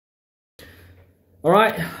All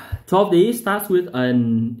right, 12 these starts with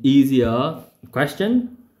an easier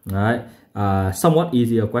question, all right, somewhat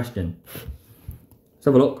easier question. Let's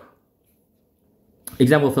have a look.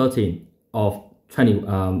 Example 13 of 20,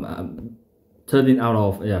 13 out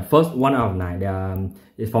of, first 1 out of 9,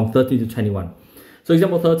 it's from 13 to 21. So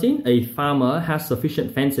example 13, a farmer has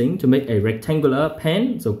sufficient fencing to make a rectangular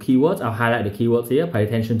pen. So keywords, I'll highlight the keywords here, pay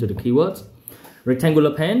attention to the keywords.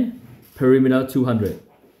 Rectangular pen, perimeter 200.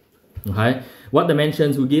 Okay, what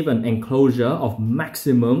dimensions will give an enclosure of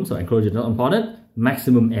maximum, so enclosure is not important,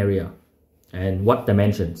 maximum area. And what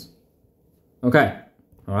dimensions? Okay,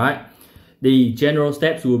 all right. The general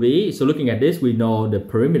steps will be, so looking at this, we know the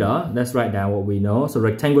perimeter. Let's write down what we know. So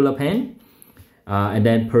rectangular pen, and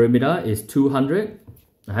then perimeter is 200.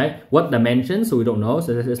 Okay, what dimensions? So we don't know.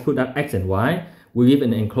 So let's put that x and y. We give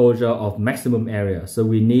an enclosure of maximum area. So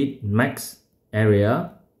we need max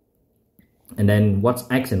area. And then what's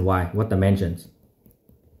x and y? What dimensions?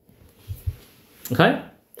 Okay,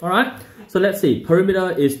 all right. So let's see.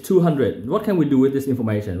 Perimeter is 200. What can we do with this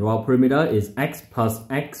information? Well, perimeter is x plus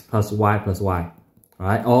y plus y. All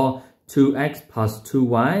right, or 2x plus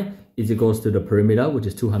 2y is equals to the perimeter, which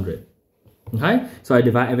is 200. Okay, so I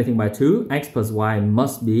divide everything by 2. X plus y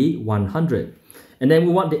must be 100. And then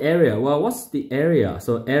we want the area. Well, what's the area?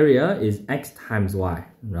 So area is x times y,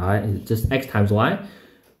 right? It's just x times y.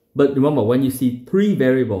 But remember, when you see 3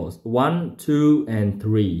 variables, 1, 2, and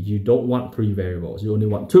 3, you don't want 3 variables. You only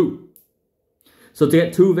want 2. So to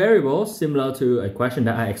get 2 variables, similar to a question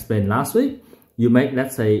that I explained last week, you make,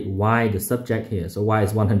 let's say, y the subject here. So y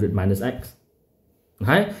is 100 minus x.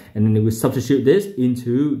 Okay? And then we substitute this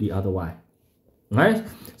into the other y. Right?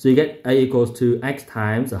 So you get a equals to x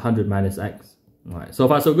times 100 minus x. All right, so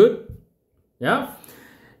far so good? Yeah?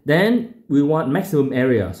 Then we want maximum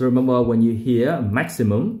area. So remember, when you hear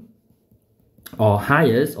maximum or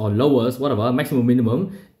highest or lowest, whatever, maximum,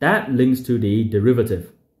 minimum, that links to the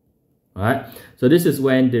derivative. All right, so this is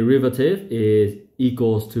when derivative is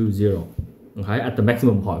equals to 0. Okay, at the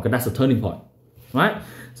maximum point, because that's the turning point. Right?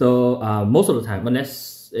 So most of the time,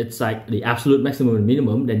 unless it's like the absolute maximum and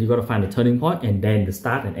minimum, then you got to find the turning point and then the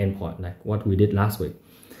start and end point, like what we did last week.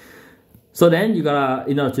 So then you gotta,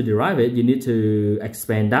 in order to derive it, you need to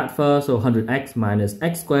expand that first. So 100x minus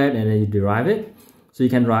x squared, and then you derive it. So you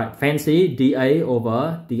can write fancy dA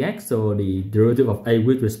over dx. So the derivative of a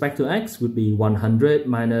with respect to x would be 100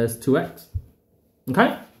 minus 2x.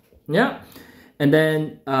 Okay? Yeah. And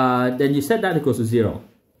then you set that equals to 0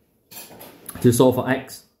 to solve for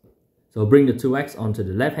x. So bring the 2x onto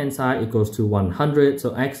the left hand side equals to 100.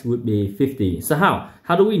 So x would be 50. So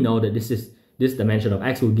how do we know that this dimension of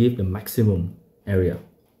x will give the maximum area?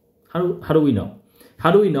 How do we know?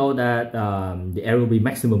 How do we know that the area will be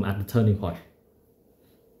maximum at the turning point?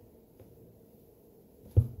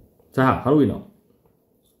 So how do we know?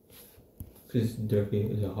 Because directly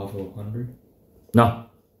is a half of 100? No.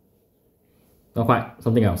 Not quite.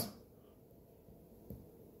 Something else.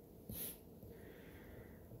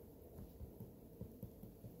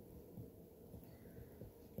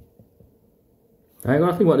 I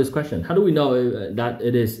gotta think about this question. How do we know that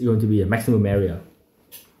it is going to be a maximum area?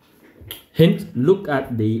 Hint, look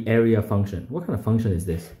at the area function. What kind of function is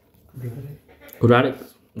this? Quadratic. Quadratic.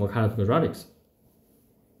 What kind of quadratics?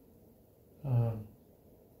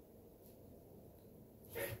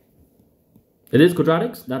 It is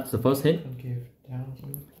quadratics. That's the first hint. Concave down.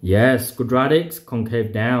 Yes, quadratics,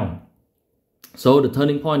 concave down. So the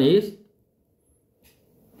turning point is?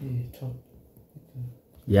 The top.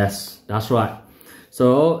 Yes, that's right.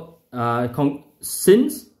 So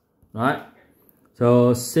since, right?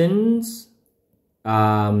 So since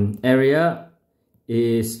area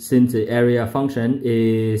is, since the area function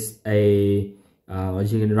is a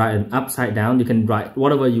you can write an upside down. You can write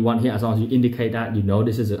whatever you want here as long as you indicate that you know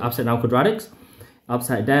this is an upside down quadratics,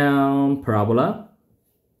 upside down parabola,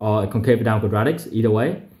 or a concave down quadratics. Either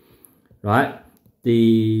way, right?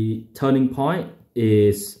 The turning point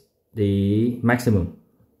is the maximum.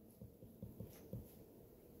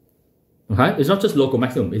 Okay, it's not just local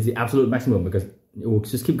maximum; it's the absolute maximum because it will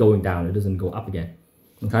just keep going down. It doesn't go up again.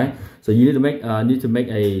 Okay, so you need to make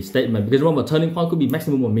a statement, because remember, turning point could be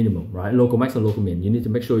maximum or minimum, right? Local max or local min. You need to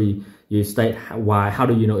make sure you state why. How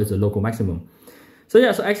do you know it's a local maximum? So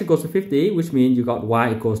yeah, so x equals to 50, which means you got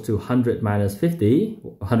y equals to 100 minus 50,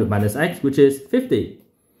 100 minus x, which is 50,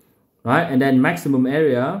 right? And then maximum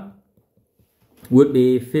area would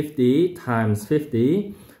be 50 times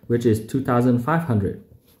 50, which is 2,500.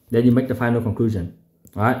 Then you make the final conclusion,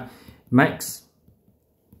 right? Max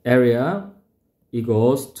area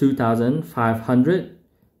equals 2,500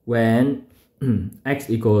 when x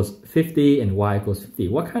equals 50 and y equals 50.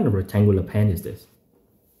 What kind of rectangular pen is this?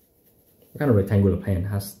 What kind of rectangular plane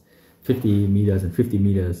has 50 meters and 50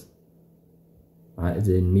 meters? Is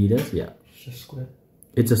it in meters? Yeah. It's a square.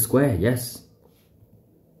 It's a square, yes.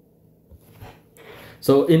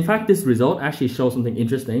 So in fact, this result actually shows something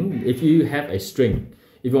interesting. If you have a string,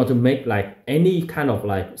 if you want to make like any kind of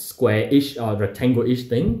like square-ish or rectangle-ish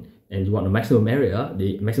thing, and you want the maximum area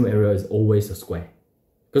is always a square.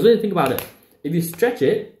 Because when you think about it, if you stretch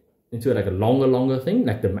it into like a longer thing,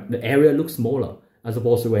 like the area looks smaller as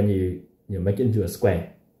opposed to when you make it into a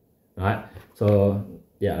square, right? So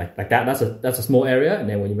yeah, like that. That's a small area, and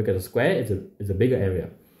then when you make it a square, it's a bigger area.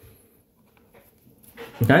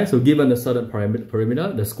 Okay, so given a certain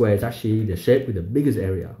perimeter, the square is actually the shape with the biggest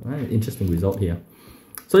area. Right? Interesting result here.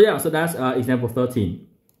 So yeah, so that's example 13.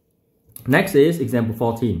 Next is example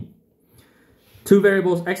 14. Two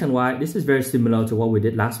variables x and y. This is very similar to what we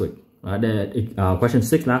did last week. The question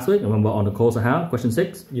 6 last week. Remember on the course I have question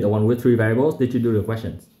 6, the one with 3 variables. Did you do the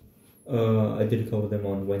questions? I did cover them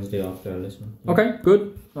on Wednesday after I listened. Yeah. Okay,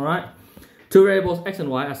 good. All right. Two variables x and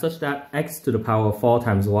y are such that x to the power 4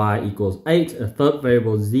 times y equals 8. A third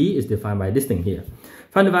variable z is defined by this thing here.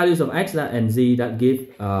 Find the values of x and z that give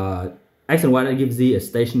x and y that give z a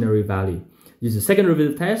stationary value. Use the second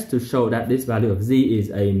derivative test to show that this value of z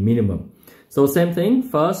is a minimum. So same thing.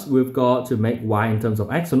 First, we've got to make y in terms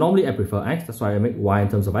of x. So normally I prefer x. That's why I make y in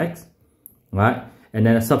terms of x. Right? And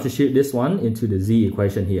then I substitute this one into the z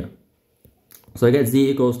equation here. So I get z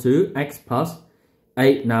equals to x plus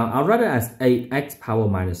 8. Now, I'll write it as 8x power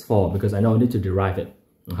minus 4 because I know I need to derive it.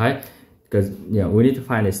 Okay? Because we need to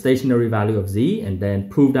find a stationary value of z and then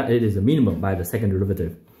prove that it is a minimum by the second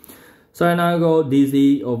derivative. So I now go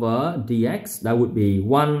dz over dx. That would be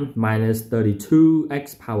 1 minus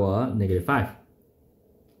 32x power negative 5.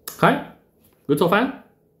 Okay? Good so far?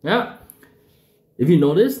 Yeah. If you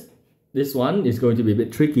notice, this one is going to be a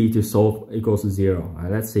bit tricky to solve equals to 0.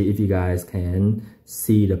 Right, let's see if you guys can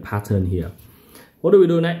see the pattern here. What do we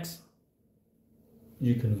do next?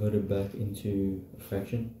 You convert it back into a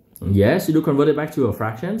fraction? Yes, you do convert it back to a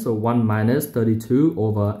fraction. So 1 minus 32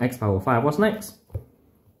 over x power 5. What's next?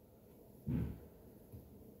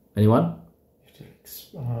 Anyone? You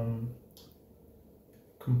have to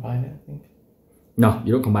combine it, I think. No,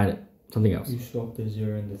 you don't combine it. Something else. You swap the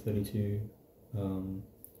 0 and the 32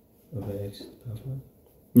 over x power 5?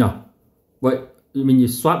 No. Wait, you mean you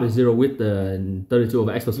swap the 0 with the 32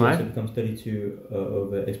 over x plus 5? Yes, it becomes 32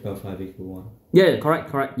 over x power 5 equal 1. Yeah,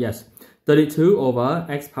 correct, yes. 32 over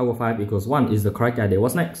x power 5 equals 1 is the correct idea.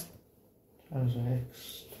 What's next? Times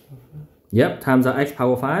x power 5. Yep, times our x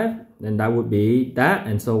power 5, then that would be that.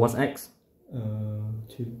 And so what's x?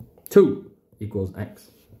 2. 2 equals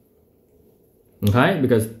x. Okay,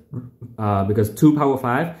 because 2 power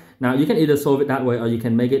 5. Now you can either solve it that way or you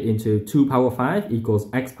can make it into 2 power 5 equals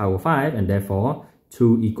x power 5 and therefore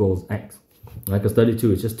 2 equals x. Right, because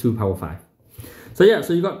 32 is just 2 power 5. So yeah,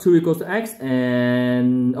 so you got 2 equals to x,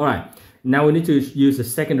 and alright. Now we need to use the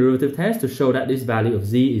second derivative test to show that this value of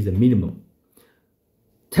z is a minimum.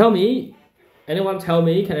 Can anyone tell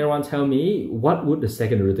me what would the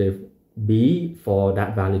second derivative be for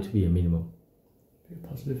that value to be a minimum? A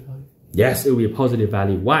positive value. Yes, it will be a positive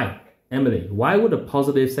value. Why? Emily, why would a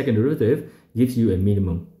positive second derivative give you a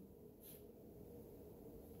minimum?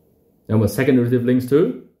 And what second derivative links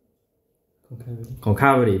to? Concavity.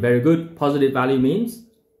 Concavity. Very good. Positive value means?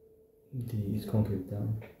 D is concave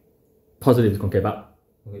down. Positive is concave up.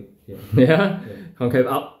 Okay, yeah. Yeah? Concave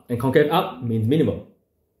up. And concave up means minimum.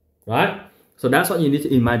 Right? So that's what you need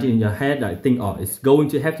to imagine in your head. I think, it's going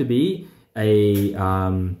to have to be a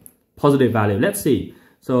positive value. Let's see.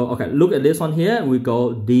 So, okay, look at this one here. We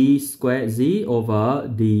go d squared z over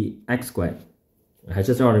dx squared. I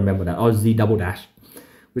just don't remember that. Or z double dash.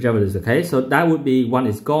 Whichever is the case. So that would be 1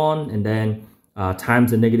 is gone. And then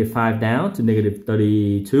times the negative 5 down to negative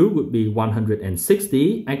 32 would be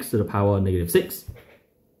 160 x to the power negative 6.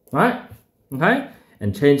 Right? Okay?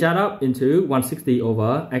 And change that up into 160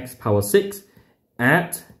 over x power 6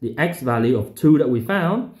 at the x value of 2 that we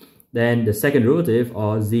found. Then the second derivative,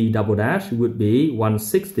 or z double dash, would be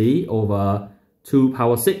 160 over 2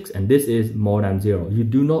 power 6. And this is more than 0. You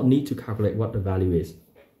do not need to calculate what the value is.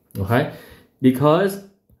 Okay? Because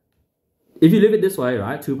if you leave it this way,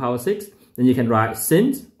 right, 2 power 6, then you can write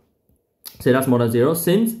since, say that's more than 0,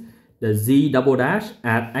 since the z double dash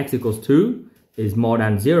at x equals 2 is more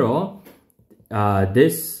than 0,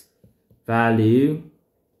 this value,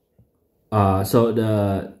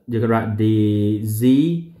 you can write the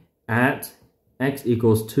z at x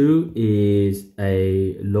equals 2 is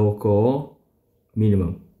a local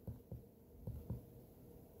minimum.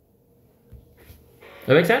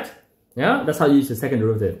 That makes sense? Yeah, that's how you use the second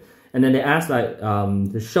derivative. And then they ask like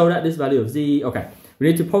to show that this value of z. Okay, we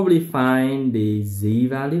need to probably find the z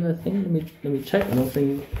value. I think. Let me check. I don't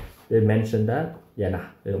think they mentioned that. Yeah, nah,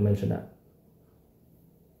 they don't mention that.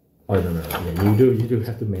 Oh no. Yeah, you do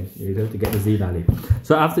have to mention. You have to get the z value.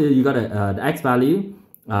 So after you got the x value,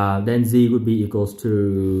 then z would be equals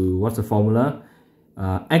to, what's the formula?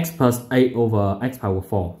 X plus 8 over x power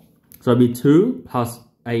 4. So it'll be 2 plus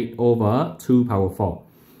 8 over 2 power 4.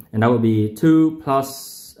 And that would be 2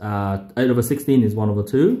 plus 8 over 16 is 1 over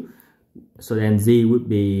 2. So then z would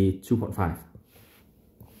be 2.5.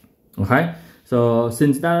 Okay, so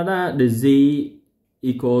since the z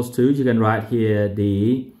equals to, you can write here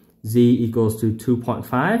the z equals to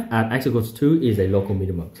 2.5 and x equals to 2 is a local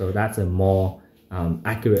minimum. So that's a more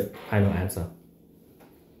accurate final answer.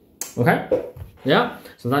 Okay, yeah,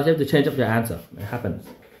 sometimes you have to change up your answer. It happens.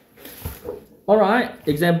 All right,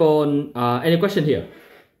 example, any question here?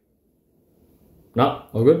 No,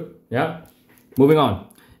 all good? Yeah, moving on.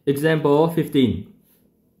 Example 15.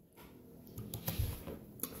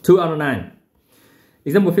 2 out of 9.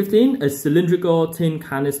 Example 15, a cylindrical tin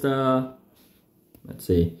canister. Let's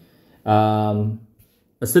see. A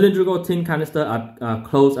cylindrical tin canister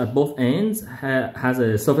closed at both ends has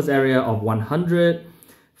a surface area of 100.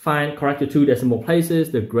 Find correct the 2 decimal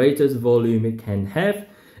places, the greatest volume it can have.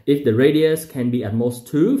 If the radius can be at most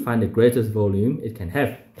 2, find the greatest volume it can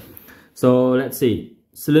have. So let's see.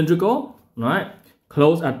 Cylindrical, right?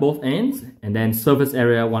 Closed at both ends, and then surface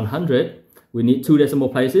area 100. We need 2 decimal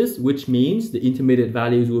places, which means the intermediate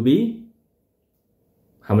values will be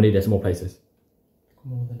how many decimal places?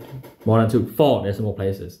 More than 2. More than 2. 4 decimal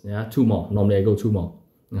places. Yeah, 2 more. Normally I go 2 more.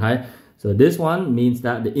 Okay, so this one means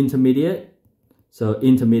that the intermediate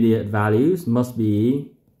values must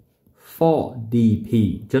be 4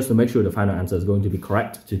 dp, just to make sure the final answer is going to be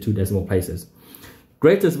correct to 2 decimal places.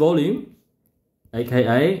 Greatest volume,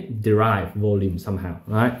 aka derived volume somehow,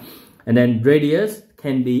 right? And then radius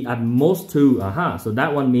can be at most 2. So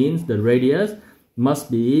that one means the radius must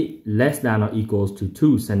be less than or equals to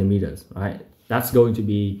 2 centimeters, right? That's going to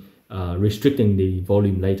be restricting the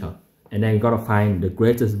volume later. And then you got to find the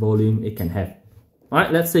greatest volume it can have. All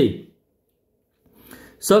right, let's see.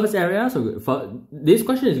 Surface area. So for this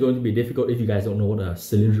question is going to be difficult if you guys don't know what a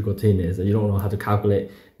cylindrical tin is and you don't know how to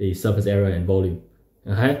calculate the surface area and volume.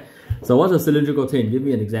 Okay, so what's a cylindrical tin? Give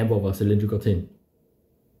me an example of a cylindrical tin.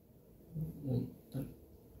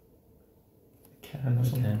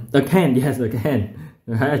 A can, yes, a can.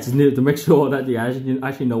 I just need to make sure that you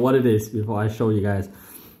actually know what it is before I show you guys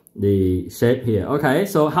the shape here. Okay,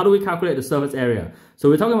 so how do we calculate the surface area? So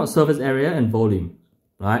we're talking about surface area and volume,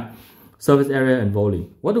 right? Surface area and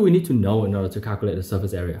volume. What do we need to know in order to calculate the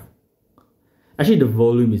surface area? Actually, the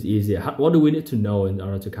volume is easier. What do we need to know in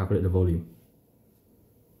order to calculate the volume?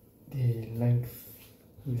 The length,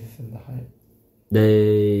 width, and the height.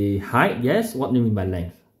 The height, yes. What do you mean by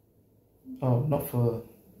length? Oh, not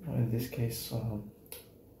in this case.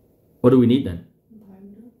 What do we need then?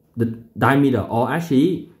 The diameter, or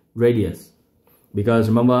actually radius, because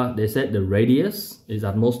remember they said the radius is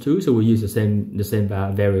at most 2, so we use the same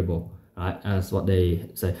variable, right, as what they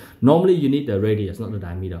say. Normally you need the radius, not the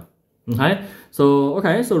diameter. Okay,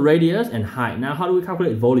 so radius and height. Now how do we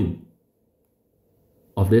calculate volume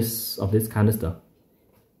of this canister?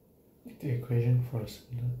 The equation for a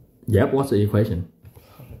cylinder. Yep, what's the equation?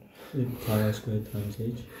 Pi r squared times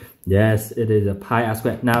h. Yes, it is a pi r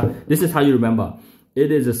squared. Now, this is how you remember.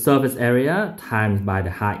 It is the surface area times by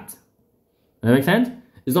the height. That make sense?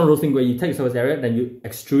 It's not those things where you take the surface area, then you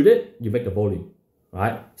extrude it, you make the volume.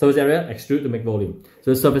 Right? Surface area, extrude to make volume.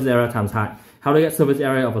 So surface area times height. How do you get surface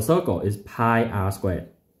area of a circle? Is pi r squared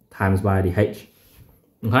times by the h.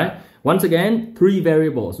 Okay? Once again, 3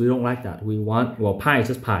 variables. We don't like that. We want, well, pi is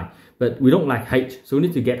just pi. But we don't like h, so we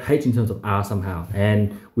need to get h in terms of r somehow.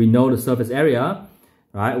 And we know the surface area,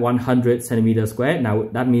 right, 100 centimeters squared. Now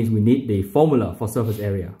that means we need the formula for surface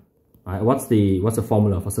area. Right? What's the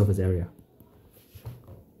formula for surface area?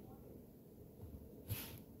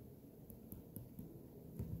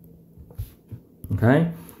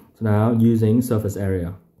 Okay, so now using surface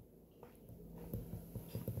area.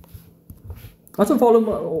 What's the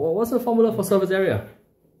formula for surface area?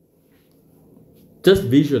 Just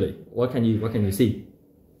visually, what can you see?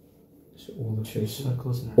 So all the faces.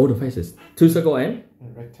 All the faces. 2 circle and?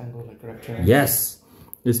 A rectangle, like a rectangle. Yes.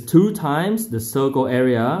 It's 2 times the circle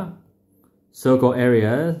area,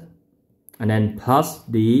 and then plus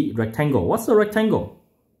the rectangle. What's the rectangle?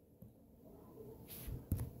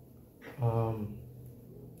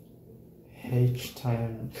 H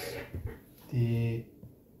times the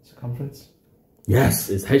circumference. Yes,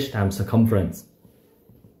 it's h times circumference.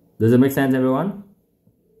 Does it make sense, everyone?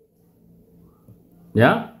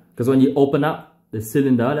 Yeah, because when you open up the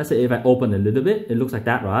cylinder, let's say if I open a little bit, it looks like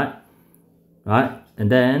that, right? Right,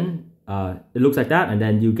 and then it looks like that, and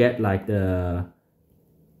then you get like the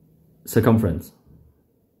circumference.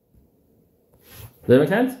 Does that make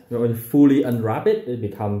sense? When you fully unwrap it, it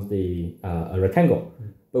becomes a rectangle.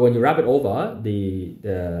 But when you wrap it over,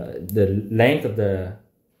 the length of the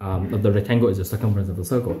rectangle is the circumference of the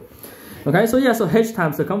circle. Okay, so yeah, so h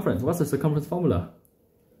times circumference. What's the circumference formula?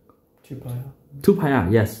 2 pi r. 2 pi r,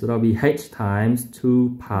 yes. So that'll be h times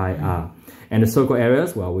 2 pi r. And the circle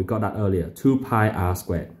areas, well, we got that earlier. 2 pi r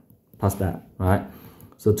squared plus that, right?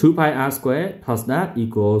 So 2 pi r squared plus that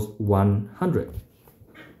equals 100.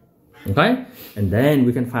 Okay? And then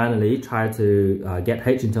we can finally try to get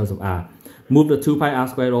h in terms of r. Move the 2 pi r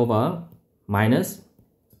squared over, minus,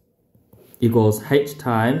 equals h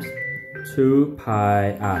times 2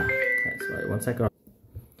 pi r. Okay, sorry, 1 second.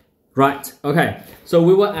 Right, okay. So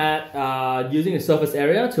we were at using the surface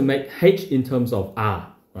area to make h in terms of r,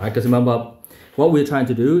 right? Because remember, what we're trying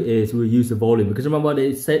to do is we use the volume. Because remember,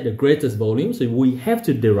 they said the greatest volume, so we have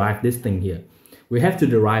to derive this thing here. We have to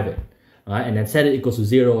derive it, right? And then set it equals to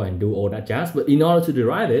 0 and do all that jazz. But in order to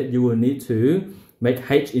derive it, you will need to make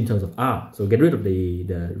h in terms of r. So get rid of the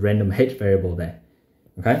random h variable there.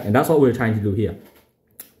 Okay, and that's what we're trying to do here.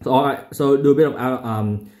 So all right, so do a bit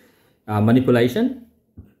of manipulation.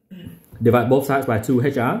 Divide both sides by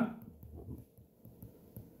 2hr.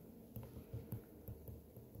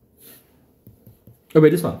 Okay,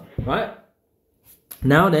 this one, right?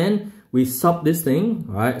 Now then, we sub this thing,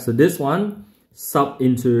 right? So this one sub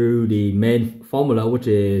into the main formula, which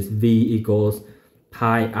is v equals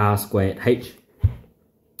pi r squared h.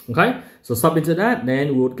 Okay, so sub into that, then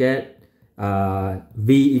we would get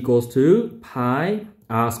v equals to pi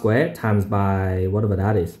r squared times by whatever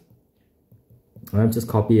that is. I'm just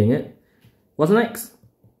copying it. What's next?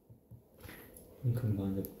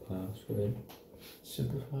 Combine the pi r squared.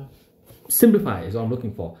 Simplify. Simplify is what I'm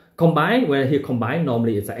looking for. Combine, where here combine,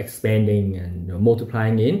 normally it's like expanding and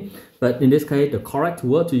multiplying in. But in this case, the correct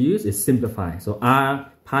word to use is simplify. So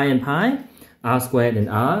r, pi and pi, r squared and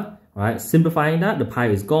r, right? Simplifying that, the pi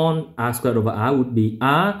is gone, r squared over r would be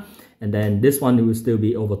r. And then this one will still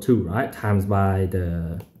be over 2, right? Times by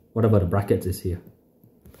the, whatever the brackets is here.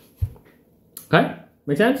 Okay,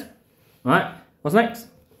 make sense? All right, what's next?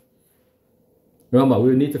 Remember,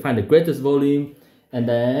 we need to find the greatest volume, and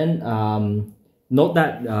then note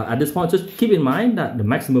that at this point, just keep in mind that the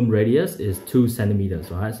maximum radius is 2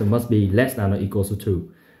 centimeters, right? So it must be less than or equal to 2.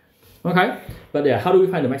 Okay, but yeah, how do we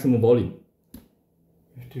find the maximum volume?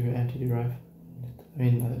 We have to anti-derive. I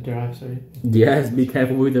mean, derive, sorry. Yes, be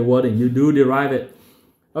careful with the wording. You do derive it.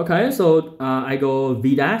 Okay, so I go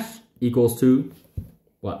v dash equals to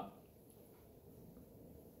what?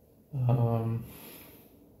 Could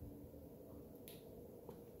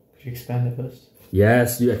you expand it first?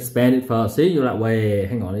 Yes, you expand it first. See, you're like, wait,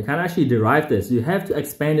 hang on. You can't actually derive this. You have to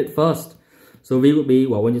expand it first. So v would be,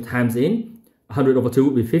 well, when you times in, 100 over 2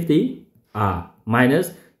 would be 50. R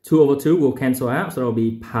minus 2 over 2 will cancel out. So it will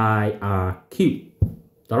be pi r cubed.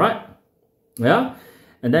 All right? Yeah?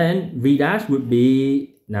 And then v dash would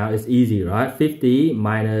be, now it's easy, right? 50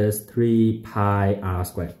 minus 3 pi r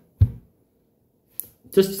squared.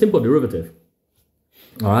 Just simple derivative.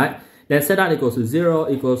 All right. Then set that equals to 0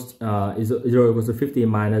 equals 0 equals to 50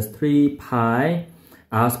 minus 3 pi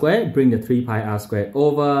r squared. Bring the 3 pi r squared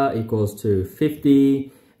over equals to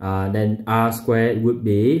 50. Then r squared would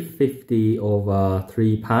be 50 over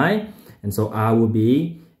 3 pi. And so r would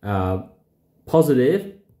be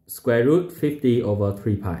positive square root 50 over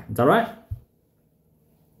 3 pi. Is that right?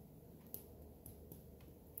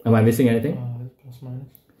 Am I missing anything? Plus minus.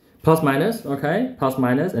 Plus minus, okay. Plus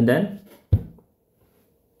minus, and then?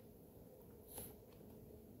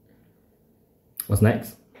 What's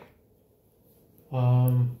next?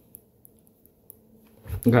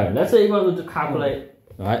 Okay, let's say you want to calculate.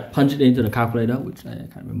 Alright, punch it into the calculator, which I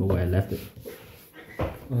can't remember where I left it.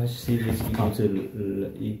 Let's see if it's equal to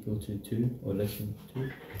 2 or less than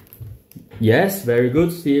 2. Yes, very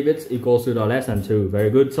good. See if it's equals to or less than 2. Very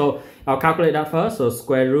good. So I'll calculate that first. So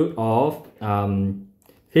square root of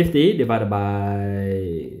 50 divided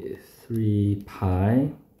by 3 pi.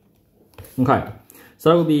 Okay. So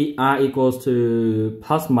that will be r equals to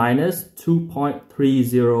plus minus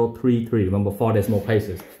 2.3033. Remember, 4 decimal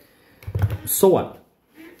places. So what?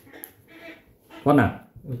 What now?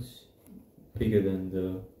 It's bigger than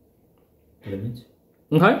the limit.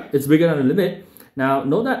 Okay, it's bigger than the limit. Now,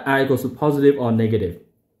 note that r equals to positive or negative.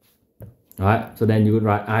 Alright, so then you would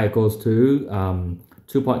write r equals to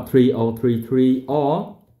 2.3033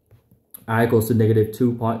 or r equals to negative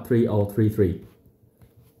 2.3033.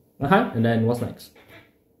 Okay, and then what's next?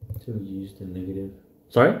 So we use the negative.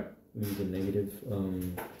 Sorry? We use the negative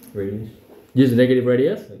radius. Use the negative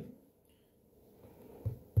radius?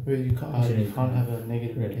 Well, you can't have a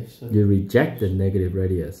negative radius. So. You reject the negative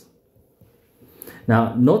radius.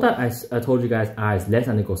 Now, note that I told you guys r is less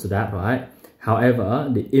than or equals to that, right? However,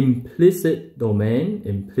 the implicit domain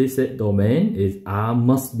is r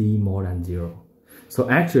must be more than 0. So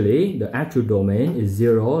actually, the actual domain is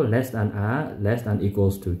 0 less than r less than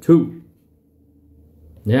equals to 2.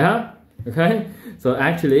 Yeah? Okay? So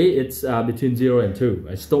actually, it's between 0 and 2.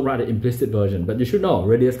 I still write the implicit version, but you should know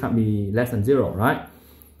radius can't be less than 0, right?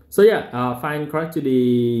 So yeah, find correct to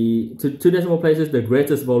the two decimal places the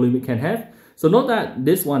greatest volume it can have. So note that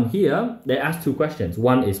this one here, they ask two questions.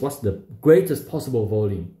 One is what's the greatest possible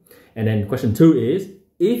volume? And then question 2 is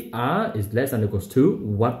if r is less than or equals to 2,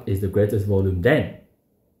 what is the greatest volume then?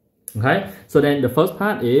 Okay, so then the first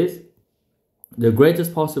part is the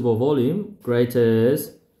greatest possible volume,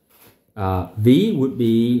 greatest V would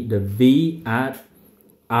be the V at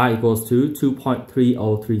r equals to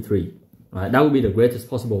 2.3033. Right, that would be the greatest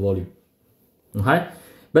possible volume. Okay,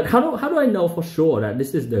 but how do I know for sure that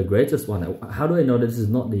this is the greatest one? How do I know that this is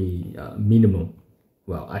not the minimum?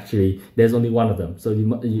 Well, actually, there's only one of them, so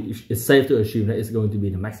it's safe to assume that it's going to be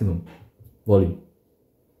the maximum volume.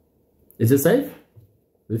 Is it safe?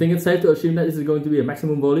 Do you think it's safe to assume that this is going to be a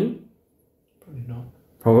maximum volume? Probably not.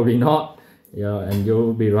 Probably not. Yeah, and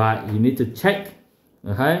you'll be right. You need to check.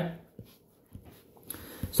 Okay.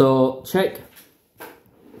 So check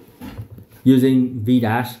using V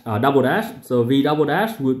dash double dash. So V double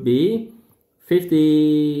dash would be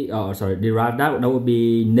 50. Oh, sorry. Derive that. That would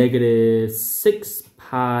be negative 6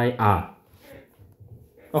 pi r.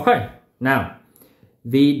 Okay. Now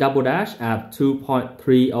V double dash at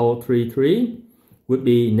 2.3033. would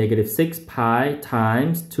be negative 6 pi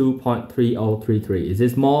times 2.3033. Is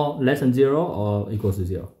this more less than 0 or equals to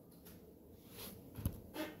 0?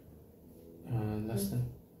 Less than.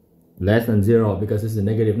 Less than 0 because it's a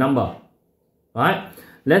negative number. Right?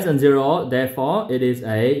 Less than 0, therefore it is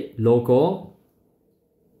a local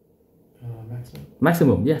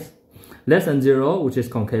maximum, yes. Less than 0, which is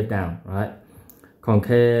concave down, right?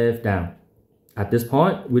 Concave down. At this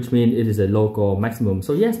point, which means it is a local maximum.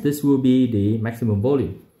 So yes, this will be the maximum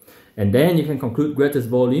volume. And then you can conclude greatest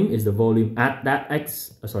volume is the volume at that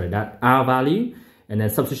that r value. And then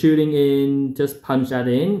substituting in, just punch that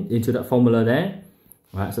in into that formula there.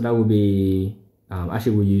 Right, so that will be,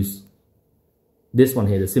 actually we'll use this one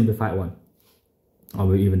here, the simplified one.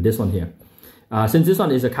 Or even this one here. Since this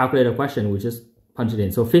one is a calculator question, we just punch it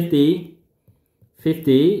in. So 50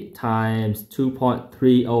 times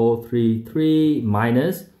 2.3033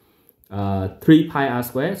 minus 3 pi r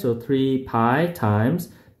squared. So 3 pi times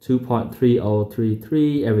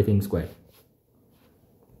 2.3033 everything squared.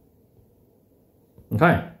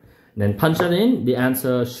 Okay, then punch that in. The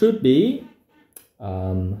answer should be,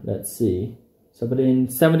 let's see, so put in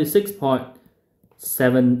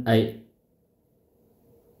 76.78.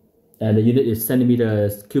 And the unit is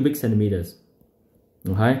centimeters, cubic centimeters.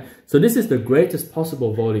 Okay, so this is the greatest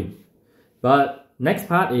possible volume. But next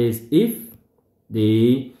part is if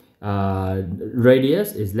the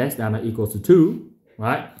radius is less than or equals to 2,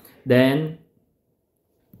 right? Then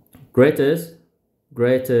greatest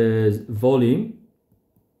volume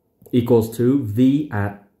equals to V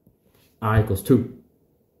at r equals 2.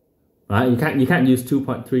 Right? You can't use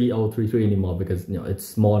 2.3033 anymore because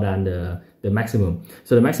it's more than the maximum.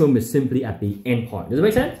 So the maximum is simply at the end point. Does it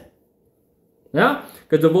make sense? Yeah,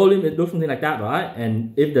 because the volume, it looks something like that, right?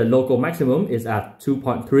 And if the local maximum is at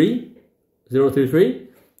 2.3033,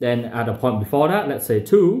 then at the point before that, let's say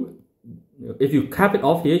 2, if you cap it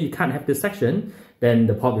off here, you can't have this section, then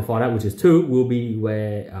the point before that, which is 2, will be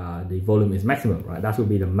where the volume is maximum, right? That will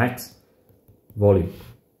be the max volume.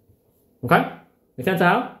 Okay? Make sense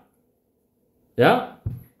now? Yeah?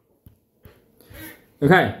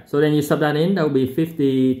 Okay, so then you sub that in, that will be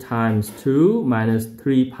 50 times 2 minus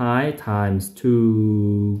 3 pi times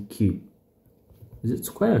 2 cube. Is it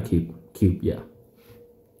square or cube? Cube, yeah.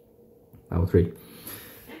 Power 3.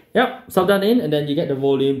 Yep, sub that in, and then you get the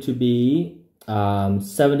volume to be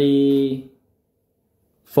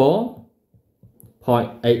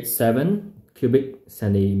 74.87 cubic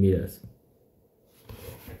centimeters.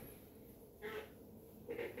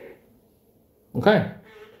 Okay.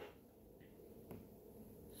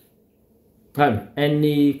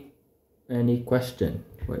 Any question?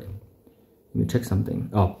 Wait, let me check something.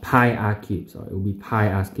 Oh, pi r cube. Sorry, it will be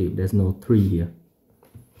pi r cube. There's no 3 here.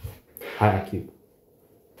 Pi r cube.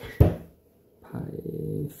 Pi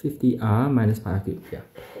 50r minus pi r cube. Yeah.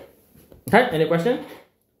 Okay. Any question?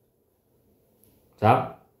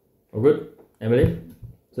 Sao? All good? Emily?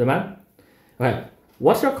 Suleiman? Okay.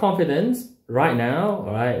 What's your confidence right now?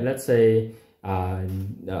 All right, let's say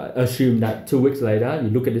assume that 2 weeks later you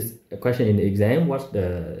look at this question in the exam. What's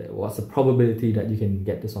the probability that you can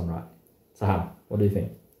get this one right? Saham, what do you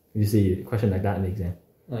think? You see a question like that in the exam.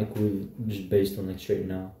 Like we just based on like straight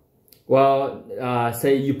now. Well,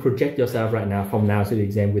 say you project yourself right now from now to the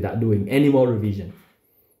exam without doing any more revision.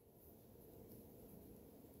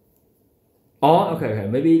 Or okay,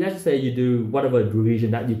 maybe let's say you do whatever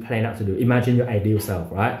revision that you plan out to do. Imagine your ideal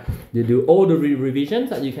self, right? You do all the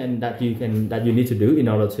revisions that you need to do in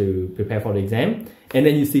order to prepare for the exam, and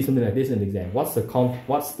then you see something like this in the exam. What's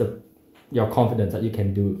your confidence that you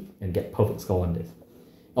can do and get perfect score on this,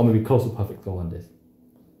 or maybe close to perfect score on this?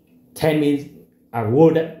 10 means I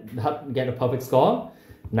will get a perfect score.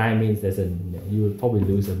 9 means you will probably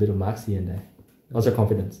lose a bit of marks here and there. What's your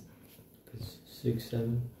confidence? 6,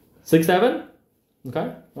 7. 6, 7?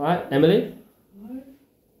 Okay. All right. Emily?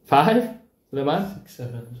 5? Suleiman? 6,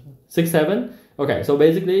 7. 6, 7? Okay. So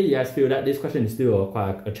basically, you guys feel that this question is still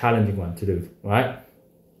quite a challenging one to do, right?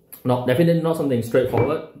 Definitely not something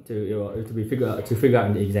straightforward to figure out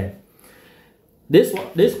in the exam.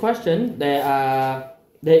 This question, there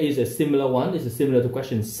is a similar one. This is similar to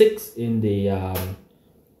question 6 in the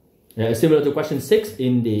similar to question 6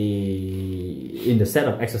 in the set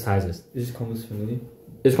of exercises. Is this complex familiar?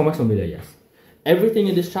 It's complex familiar, yes. Everything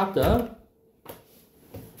in this chapter,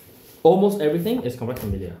 almost everything is complex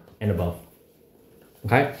familiar and above.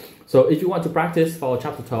 Okay, so if you want to practice for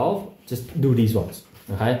chapter 12, just do these ones.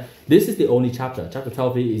 Okay, this is the only chapter. Chapter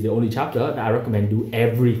 12 is the only chapter that I recommend do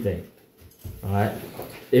everything. Alright,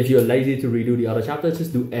 if you're lazy to redo the other chapters,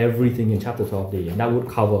 just do everything in chapter 12D, and that would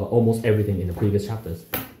cover almost everything in the previous chapters.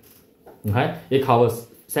 Okay, it covers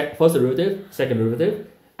first derivative, second derivative,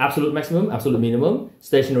 absolute maximum, absolute minimum,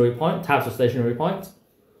 stationary point, types of stationary points,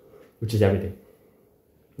 which is everything.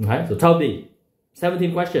 Okay, so 12D,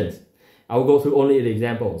 17 questions. I will go through only the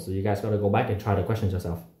examples, so you guys gotta go back and try the questions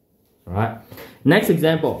yourself. Alright, next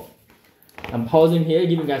example. I'm pausing here,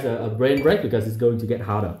 giving you guys a brain break because it's going to get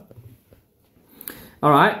harder.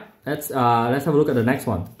 Alright, let's have a look at the next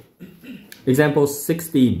one. Example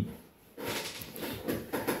 16.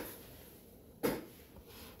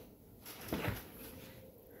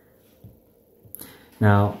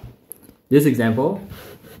 Now, this example,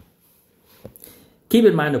 keep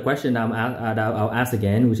in mind the question I'll ask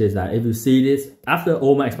again, which is that if you see this, after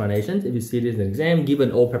all my explanations, if you see this in the exam,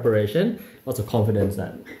 given all preparation, what's the confidence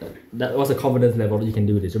what's the confidence level that you can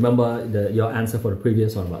do this? Remember your answer for the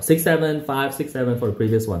previous one, about 6, 7, 5, 6, 7 for the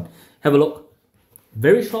previous one. Have a look.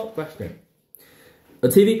 Very short question. A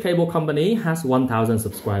TV cable company has 1,000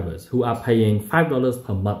 subscribers who are paying $5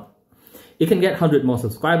 per month. It can get 100 more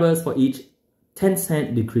subscribers for each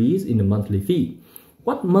 10-cent decrease in the monthly fee.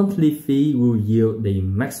 What monthly fee will yield the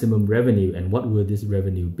maximum revenue, and what will this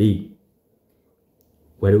revenue be?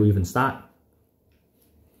 Where do we even start?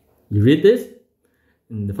 You read this?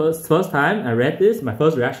 And the first time I read this, my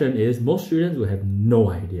first reaction is most students will have no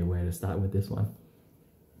idea where to start with this one.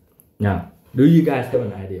 Now, do you guys have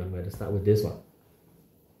an idea on where to start with this one?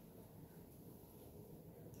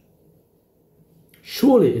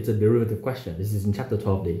 Surely it's a derivative question. This is in chapter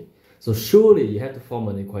 12D. So surely you have to form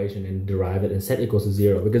an equation and derive it and set equals to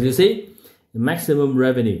 0. Because you see, the maximum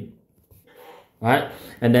revenue. Right?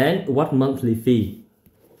 And then what monthly fee?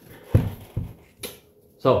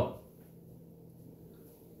 So,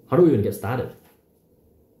 how do we even get started?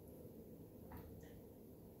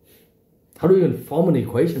 How do we even form an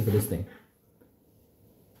equation for this thing?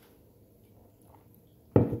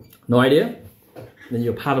 No idea? Then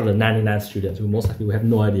you're part of the 99 students who most likely will have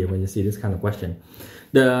no idea when you see this kind of question.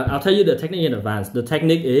 I'll tell you the technique in advance. The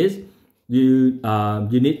technique is you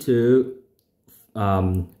need to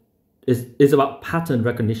it's about pattern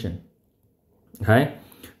recognition. Okay,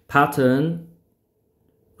 pattern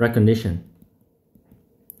recognition.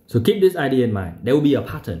 So keep this idea in mind. There will be a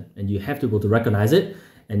pattern, and you have to be able to recognize it,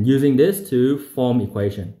 and using this to form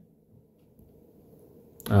equation.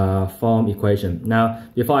 Form equation. Now,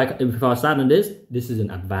 before I start on this is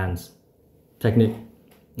an advanced technique.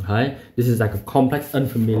 Okay, this is like a complex,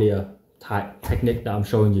 unfamiliar type technique that I'm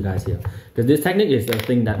showing you guys here. Because this technique is the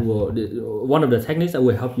thing that one of the techniques that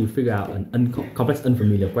will help you figure out an complex,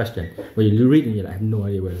 unfamiliar question. When you read and you're like, I have no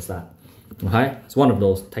idea where to start. Okay, it's one of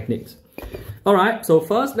those techniques. All right, so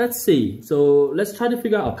first let's see. So let's try to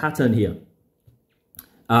figure out a pattern here.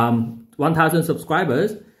 1,000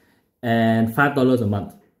 subscribers and $5 a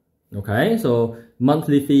month. Okay, so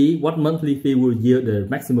monthly fee. What monthly fee will yield the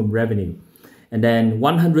maximum revenue? And then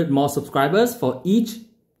 100 more subscribers for each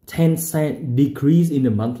 10-cent decrease in the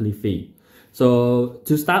monthly fee. So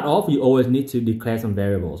to start off, you always need to declare some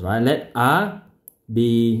variables, right? Let R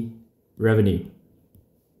be revenue.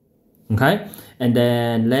 Okay, and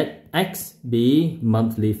then let X be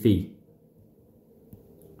monthly fee.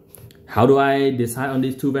 How do I decide on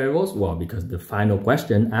these two variables? Well, because the final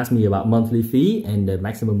question asked me about monthly fee and the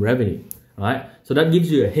maximum revenue, right? So that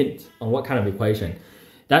gives you a hint on what kind of equation.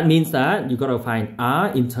 That means that you gotta find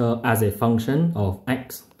R as a function of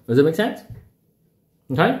X. Does it make sense?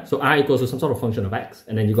 Okay, so R equals to some sort of function of X,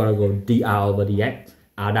 and then you gotta go dr over dx.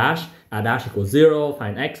 R dash equals 0,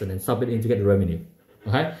 find X, and then sub it in to get the revenue.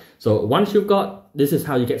 Okay, so once you've got, this is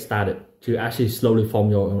how you get started to actually slowly form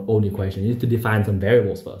your own equation. You need to define some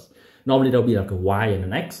variables first. Normally there'll be like a Y and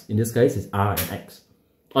an X. In this case, it's R and X.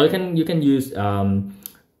 Or you can use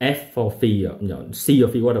F for fee, or, C or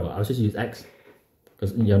fee, whatever. I'll just use X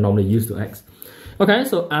because you're normally used to X. Okay,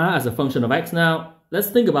 so R as a function of X. Now let's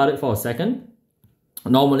think about it for a second.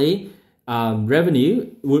 Normally, revenue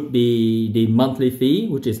would be the monthly fee,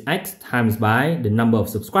 which is X times by the number of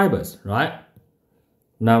subscribers, right?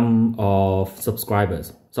 Number of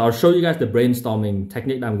subscribers. So I'll show you guys the brainstorming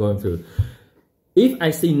technique that I'm going through. If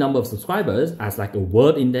I see number of subscribers as like a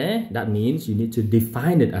word in there, that means you need to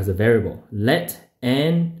define it as a variable. Let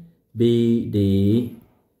N be the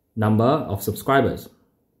number of subscribers.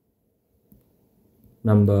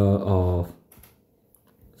 Number of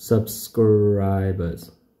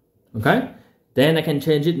subscribers. Okay? Then I can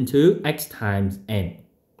change it into X times N.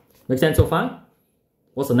 Make sense so far?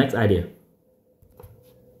 What's the next idea?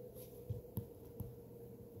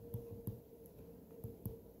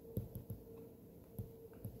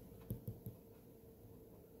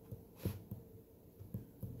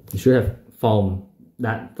 You should have formed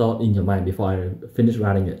that thought in your mind before I finish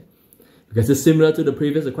writing it. Because it's similar to the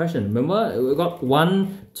previous question. Remember, we got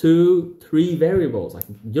 1, 2, 3 variables. Like,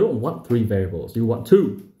 you don't want 3 variables, you want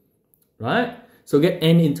 2. Right? So get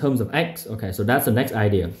N in terms of X. Okay, so that's the next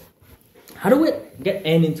idea. How do we get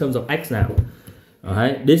N in terms of X now?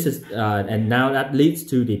 Alright, this is, and now that leads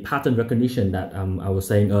to the pattern recognition that I was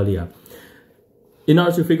saying earlier. In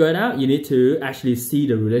order to figure it out, you need to actually see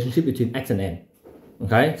the relationship between X and N.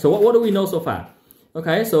 Okay, so what do we know so far?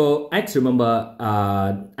 Okay, so X,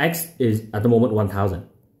 remember, X is at the moment 1000,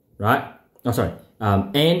 right? Oh, sorry,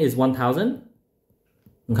 N is 1000,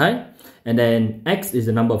 okay? And then X is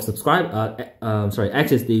the number of subscribers,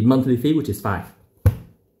 X is the monthly fee, which is 5.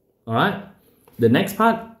 All right, the next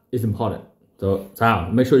part is important. So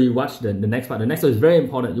make sure you watch the next part. The next one is very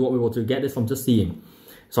important. You won't be able to get this from just seeing.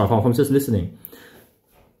 Sorry, from just listening.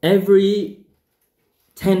 Every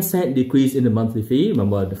 10-cent decrease in the monthly fee,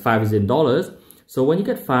 remember the 5 is in dollars, so when you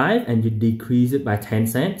get 5 and you decrease it by 10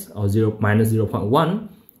 cents or minus 0.1,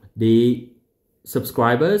 the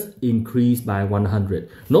subscribers increase by 100.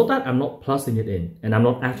 Note that I'm not plussing it in and I'm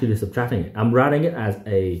not actually subtracting it. I'm writing it as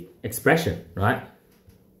a expression, right?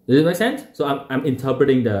 Does it make sense? So I'm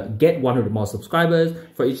interpreting the get 100 more subscribers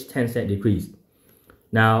for each 10-cent decrease.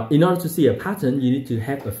 Now, in order to see a pattern, you need to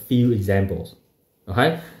have a few examples,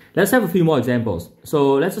 okay? Let's have a few more examples.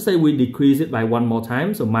 So let's just say we decrease it by 1 more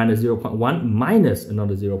time. So minus 0.1 minus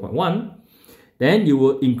another 0.1. Then you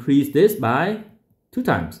will increase this by 2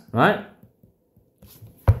 times, right?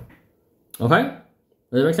 Okay?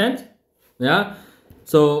 Does it make sense? Yeah?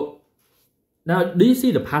 So now do you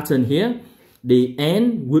see the pattern here? The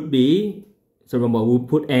N would be, so remember we'll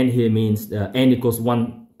put N here means N equals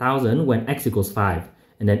 1000 when X equals 5.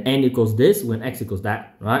 And then N equals this when X equals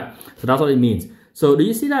that, right? So that's what it means. So do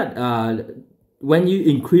you see that when you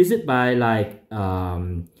increase it by like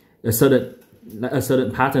a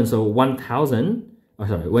certain pattern, so 1000,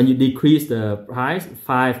 when you decrease the price,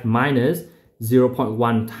 5 minus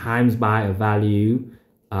 0.1 times by a value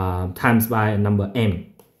times by a number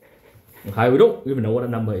M. Okay, we don't even know what a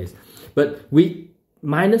number is, but we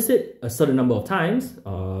minus it a certain number of times,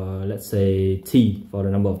 let's say T for the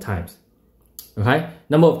number of times. Okay,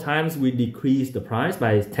 number of times we decrease the price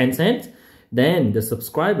by 10 cents. Then the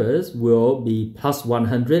subscribers will be plus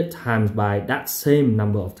 100 times by that same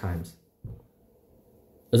number of times.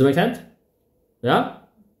 Does it make sense? Yeah?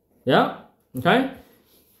 Yeah? Okay?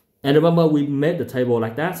 And remember, we made the table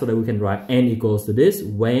like that so that we can write N equals to this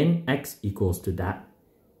when X equals to that.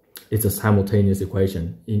 It's a simultaneous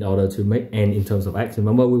equation in order to make N in terms of X.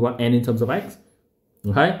 Remember, we want N in terms of X.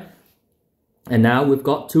 Okay? And now we've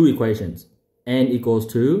got 2 equations. N equals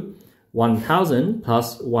to 1000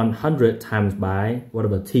 plus 100 times by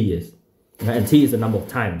whatever T is. Okay? And T is the number of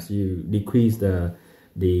times you decrease the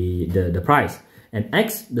price. And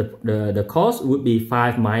X, the cost would be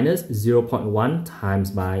 5 minus 0.1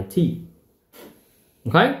 times by T.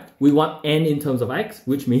 Okay? We want N in terms of X,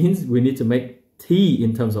 which means we need to make t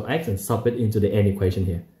in terms of x and sub it into the n equation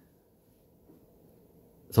here.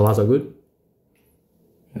 So far so good?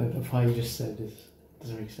 The part you just said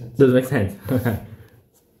doesn't make sense. Doesn't make sense.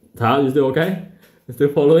 Tao, you still okay? You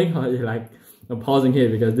still following? Or you like, I'm pausing here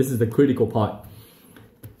because this is the critical part.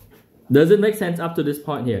 Does it make sense up to this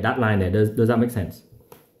point here? That line there, does that make sense?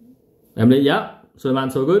 Emily, yeah? So man,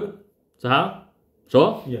 so good? So how?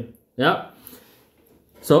 Sure? Yeah. Yeah.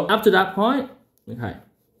 So up to that point, okay.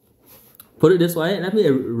 Put it this way, let me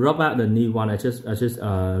rub out the new one I just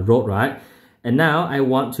wrote, right? And now I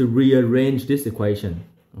want to rearrange this equation.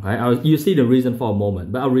 Okay, you see the reason for a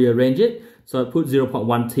moment, but I'll rearrange it. So I put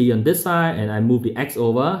 0.1t on this side and I move the x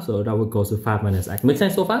over, so that will go to 5 minus x. Make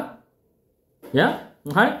sense so far? Yeah?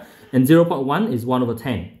 Okay? And 0.1 is 1 over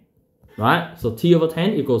 10. Right? So t over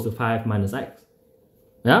 10 equals to 5 minus x.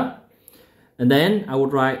 Yeah? And then I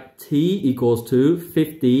would write t equals to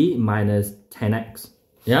 50 minus 10x.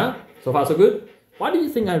 Yeah? So far so good? Why do you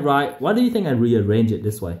think I rearrange it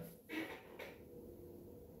this way?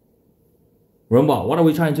 Remember, what are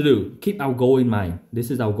we trying to do? Keep our goal in mind. This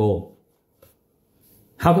is our goal.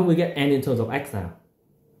 How can we get n in terms of x now?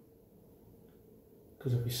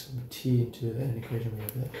 Because if we sum t into the n equation, we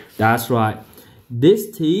have that. That's right.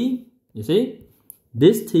 This t, you see?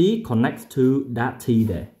 This t connects to that t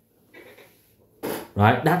there.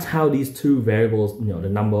 Right? That's how these two variables, the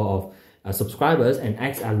number of subscribers and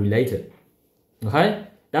x are related. Okay?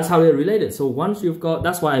 That's how they're related. So once you've got,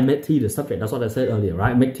 that's why I made t the subject. That's what I said earlier,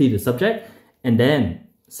 right? Make t the subject and then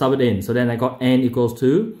sub it in. So then I got n equals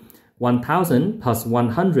to 1000 plus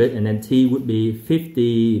 100, and then t would be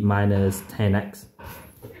 50 minus 10x.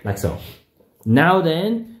 Like so. Now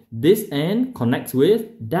then, this n connects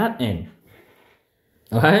with that n.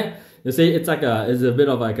 Okay? You see, it's a bit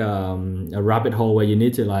of like a rabbit hole where you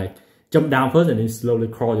need to like jump down first and then slowly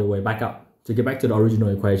crawl your way back up to get back to the original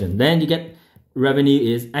equation. Then you get revenue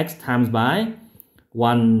is x times by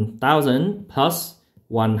 1000 plus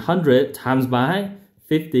 100 times by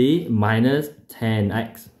 50 minus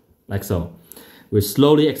 10x, like so. We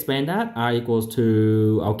slowly expand that. R equals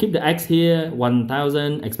to, I'll keep the x here,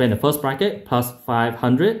 1000, expand the first bracket, plus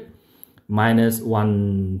 500 minus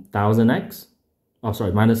 1000x. Oh,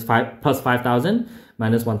 sorry, minus 5 plus 5000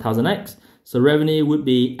 minus 1000x. So revenue would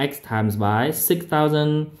be x times by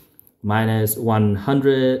 6000 minus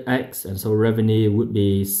 100x, and so revenue would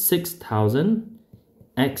be 6000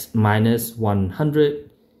 x minus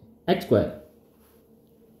 100 x squared.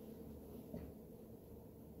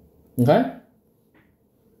 Okay?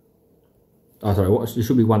 Oh, sorry, it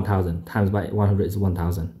should be 1000 times by 100 is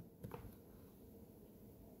 1000.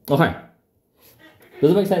 Okay.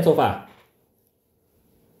 Does it make sense so far?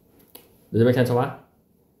 Does it make sense so far?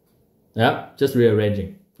 Yeah, just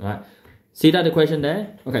rearranging. All right. See that equation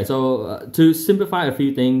there? Okay, so to simplify a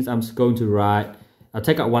few things, I'm just going to write, I'll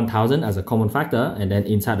take out 1000 as a common factor, and then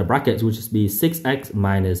inside the brackets, which is be 6x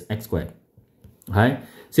minus x squared. Okay,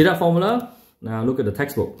 see that formula? Now look at the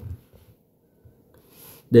textbook.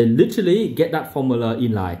 They literally get that formula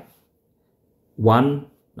in like one,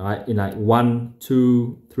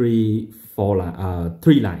 two, three, four,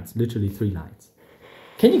 3 lines, literally 3 lines.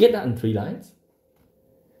 Can you get that in 3 lines?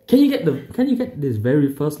 Can you get this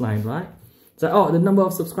very first line, right? So, oh, the number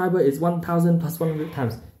of subscribers is 1000 plus 100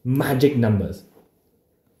 times. Magic numbers.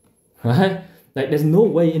 Right? Like, there's no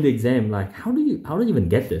way in the exam, like, how do you even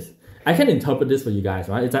get this? I can interpret this for you guys,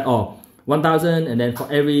 right? It's like, oh, 1000, and then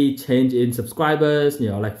for every change in subscribers,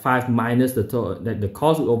 like 5 minus the total, the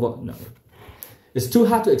cost over, no. It's too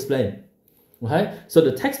hard to explain. Okay? So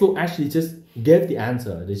the textbook actually just gave the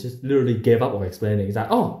answer. They just literally gave up on explaining. It's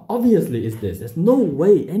like, oh, obviously it's this. There's no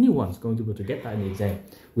way anyone's going to be able to get that in the exam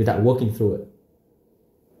without working through it.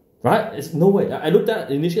 Right? It's no way.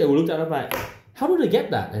 Initially I looked at it like, how do they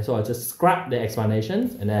get that? And so I just scrapped the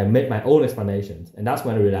explanations and then I made my own explanations. And that's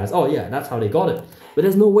when I realized, oh yeah, that's how they got it. But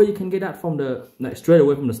there's no way you can get that from straight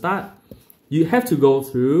away from the start. You have to go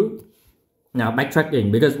through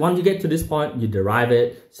backtracking, because once you get to this point, you derive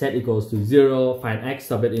it, set equals to 0, find x,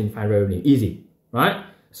 sub it in, find revenue. Easy, right?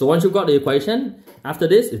 So once you've got the equation, after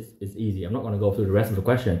this, it's easy. I'm not going to go through the rest of the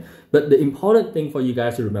question. But the important thing for you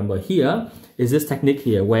guys to remember here is this technique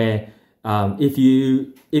here, where if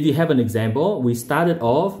you have an example, we started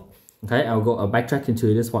off, okay, I'll backtrack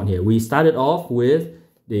into this one here. We started off with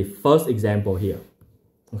the first example here,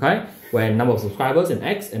 okay, where number of subscribers and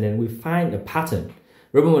x, and then we find a pattern.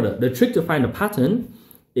 Remember, the trick to find a pattern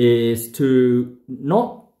is to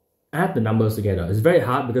not add the numbers together. It's very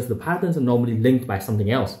hard because the patterns are normally linked by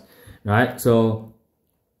something else, right? So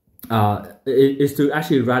it is to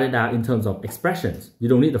actually write it out in terms of expressions. You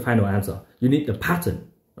don't need the final answer. You need the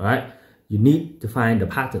pattern, right? you need to find the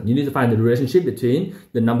pattern. You need to find the relationship between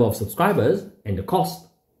the number of subscribers and the cost,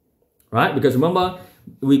 right? Because remember,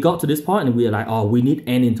 we got to this point and we are like, oh, we need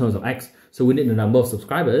n in terms of x. So we need the number of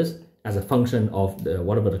subscribers as a function of the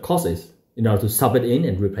whatever the cost is in order to sub it in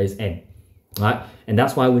and replace n, right? And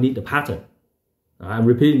that's why we need the pattern. I'm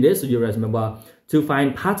repeating this so you guys remember, to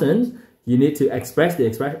find patterns, you need to express the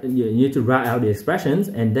expression, you need to write out the expressions,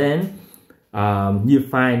 and then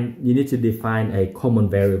you need to define a common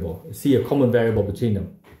variable. See a common variable between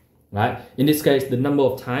them, right? In this case, the number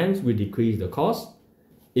of times we decrease the cost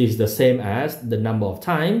is the same as the number of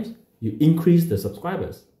times you increase the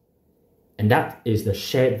subscribers. And that is the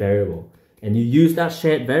shared variable. And you use that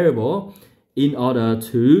shared variable in order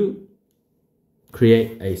to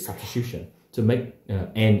create a substitution to make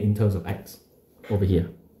n in terms of x over here.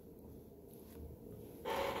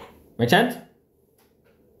 Make sense?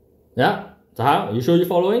 Yeah? So how? Are you sure you're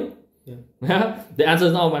following? Yeah. The answer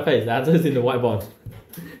is not on my face. The answer is in the whiteboard.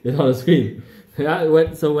 It's on the screen.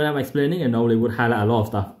 Yeah. So when I'm explaining, I normally would highlight a lot of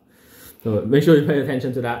stuff. So make sure you pay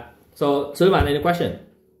attention to that. So Suleiman, any question?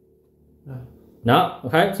 No. No?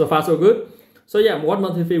 Okay. So far so good. So yeah, what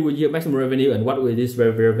monthly fee will yield maximum revenue, and what will this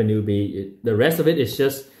revenue be? The rest of it is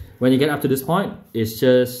just, when you get up to this point, it's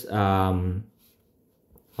just right.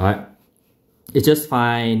 It's just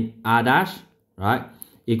find r dash, right,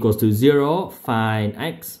 equals to 0, find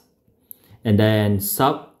x, and then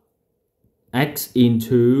sub x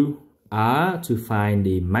into r to find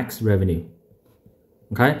the max revenue.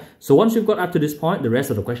 Okay, so once you've got up to this point, the rest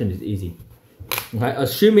of the question is easy. Okay,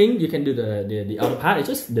 assuming you can do the other part, it's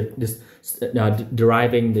just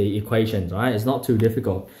deriving the equations, right? It's not too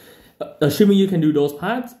difficult. Assuming you can do those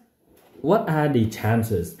parts, what are the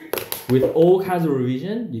chances with all kinds of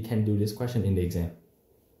revision you can do this question in the exam?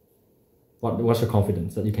 What's your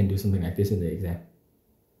confidence that you can do something like this in the exam,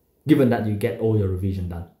 given that you get all your revision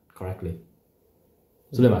done correctly?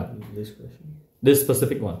 Suleiman, this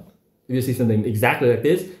specific one, if you see something exactly like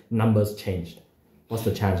this, numbers changed, what's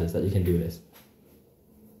the chances that you can do this?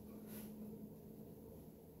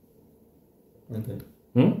 Okay.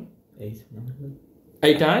 8, 9.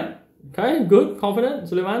 8, 9? Okay, good, confident.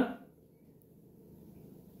 Suleiman?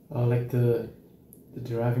 Like the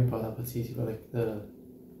deriving part, that's easy, but like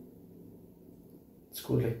it's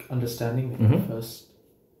called like understanding, like the first,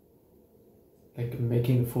 like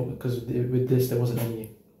making the form, because with this there wasn't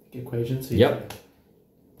any equation, so you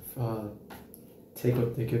take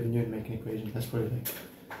what they're giving you and make an equation. That's probably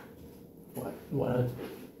like what I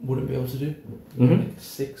wouldn't be able to do. Like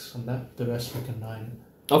 6 on that, the rest like a 9.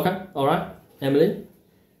 Okay, all right. Emily?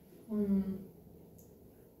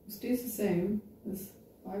 Stays the same as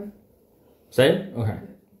 5. Same? Okay.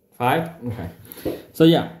 5? Okay. So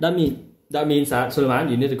yeah, that means that, Suleiman,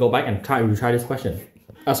 you need to go back and retry this question.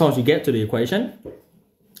 As long as you get to the equation.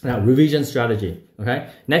 Now, revision strategy. Okay?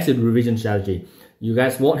 Next is revision strategy. You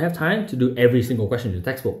guys won't have time to do every single question in the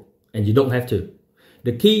textbook. And you don't have to.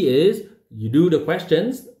 The key is you do the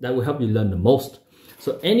questions that will help you learn the most.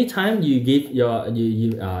 So anytime you give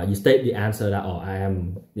you state the answer that, oh, I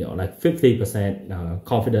am like 50%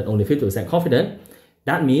 confident, only 50% confident,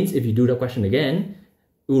 that means if you do the question again,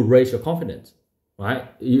 it will raise your confidence, right?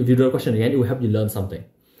 If you do the question again, it will help you learn something.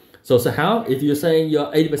 So how? If you're saying you're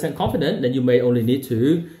 80% confident, then you may only need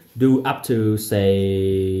to do up to,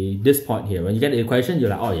 say, this point here. When you get the equation, you're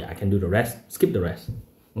like, oh yeah, I can do the rest, skip the rest.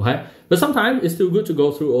 Okay? But sometimes it's still good to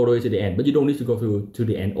go through all the way to the end, but you don't need to go through to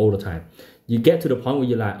the end all the time. You get to the point where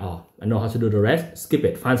you're like, oh, I know how to do the rest, skip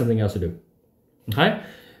it, find something else to do. Okay?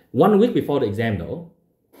 1 week before the exam though,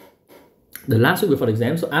 the last week before the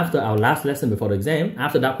exam, so after our last lesson before the exam,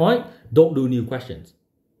 after that point, don't do new questions.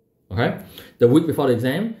 Okay? The week before the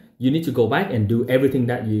exam, you need to go back and do everything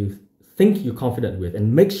that you think you're confident with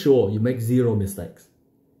and make sure you make 0 mistakes.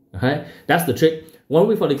 Okay? That's the trick. 1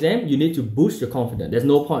 week before the exam, you need to boost your confidence. There's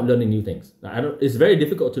no point learning new things. It's very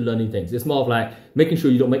difficult to learn new things. It's more of like making sure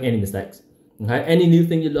you don't make any mistakes. Okay? Any new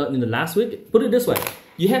thing you learned in the last week, put it this way.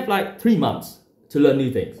 You have like 3 months to learn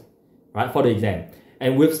new things, right, for the exam.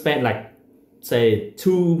 And we've spent like, say,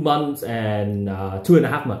 2 months and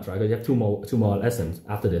 2.5 months, right? Because you have two more lessons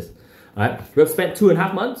after this, right? We've spent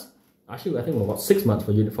 2.5 months. Actually, I think we're about 6 months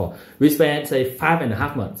for Unit 4. We spent, say,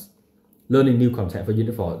 5.5 months learning new content for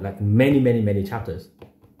Unit 4, like many chapters,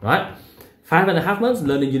 right? 5.5 months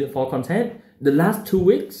learning Unit 4 content. The last 2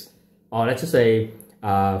 weeks, or let's just say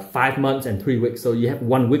 5 months and 3 weeks, so you have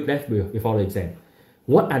 1 week left before the exam.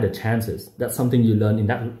 What are the chances that something you learn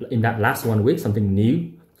in that last 1 week, something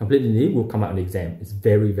new, completely new, will come out in the exam? It's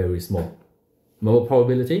very small. More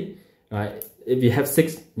probability, right? If you have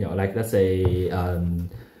 6, like let's say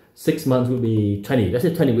 6 months would be 20. Let's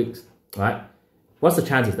say 20 weeks, right? what's the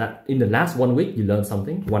chances that in the last 1 week you learn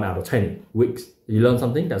something? 1 out of 20 weeks you learn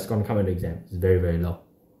something that's going to come in the exam. It's very, very low.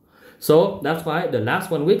 So that's why the last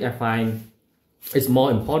 1 week I find it's more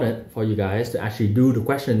important for you guys to actually do the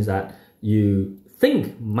questions that you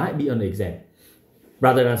think might be on the exam,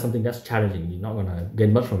 rather than something that's challenging. You're not gonna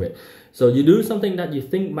get much from it. So you do something that you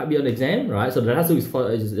think might be on the exam, right? So the last week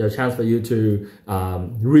is a chance for you to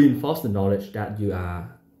reinforce the knowledge that you are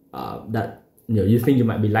you think you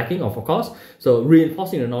might be lacking of course. So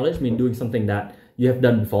reinforcing the knowledge means doing something that you have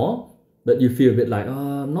done before, but you feel a bit like,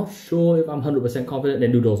 I'm not sure if I'm 100% confident.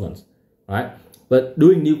 Then do those ones, right? But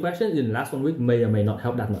doing new questions in the last 1 week may or may not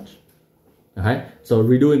help that much. Okay, so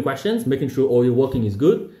redoing questions, making sure all your working is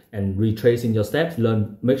good, and retracing your steps,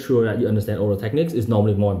 make sure that you understand all the techniques is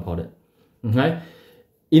normally more important. Okay,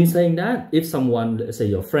 in saying that, if someone, let's say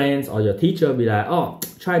your friends or your teacher, be like, oh,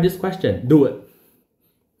 try this question, do it.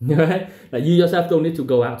 Okay, like you yourself don't need to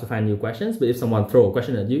go out to find new questions, but if someone throw a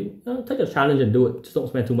question at you, take a challenge and do it. Just don't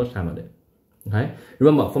spend too much time on it. Okay,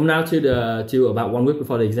 remember from now to about 1 week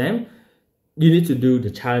before the exam, you need to do the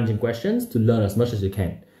challenging questions to learn as much as you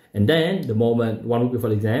can. And then the moment 1 week before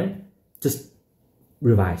the exam, just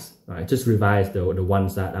revise, right? Just revise the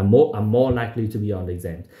ones that are more likely to be on the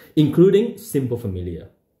exam, including simple familiar.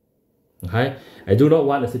 Okay, I do not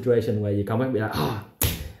want a situation where you come back and be like,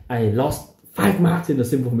 I lost 5 marks in the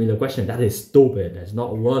simple familiar question. That is stupid. That's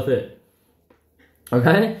not worth it.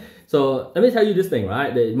 Okay, so let me tell you this thing,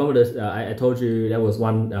 right? Remember this? I told you there was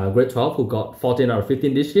one grade 12 who got 14 out of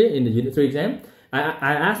 15 this year in the Unit 3 exam. I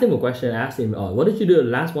asked him a question. I asked him, what did you do the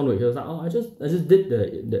last 1 week? He was like, I just did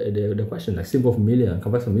the question, like simple familiar and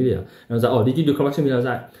complex familiar. And I was like, did you do complex familiar?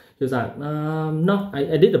 He was like, no,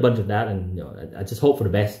 I did a bunch of that, and I just hope for the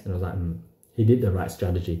best. And I was like, he did the right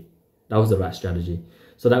strategy. That was the right strategy.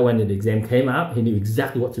 So that when the exam came out, he knew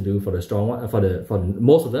exactly what to do for the strong one, for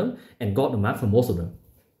most of them, and got the marks for most of them,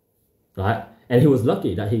 right? And he was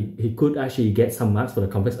lucky that he could actually get some marks for the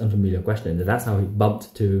complex unfamiliar question. And that's how he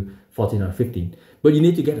bumped to 14 out of 15. But you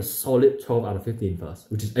need to get a solid 12 out of 15 first,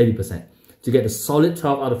 which is 80%. To get a solid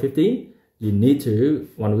 12 out of 15, you need to,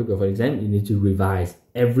 1 week before the exam, you need to revise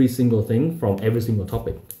every single thing from every single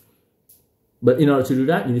topic. But in order to do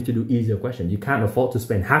that, you need to do easier questions. You can't afford to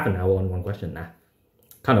spend half an hour on one question.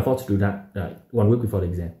 Can't afford to do that 1 week before the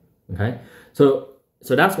exam. Okay, so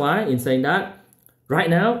that's why in saying that, right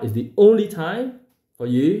now is the only time for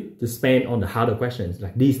you to spend on the harder questions,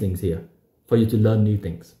 like these things here, for you to learn new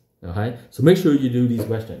things. Okay, so make sure you do these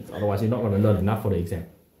questions, otherwise you're not going to learn enough for the exam.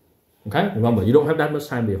 Okay, remember, you don't have that much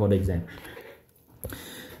time before the exam.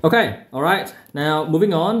 Okay, all right, now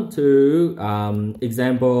moving on to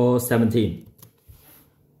example 17.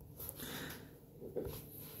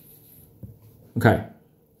 Okay,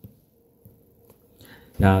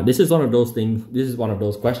 now this is one of those things, this is one of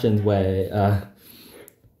those questions where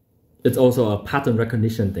it's also a pattern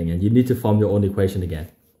recognition thing, and you need to form your own equation again.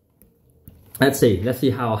 Let's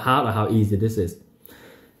see how hard or how easy this is.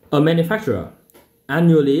 A manufacturer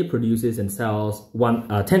annually produces and sells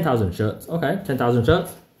 10,000 shirts. Okay, 10,000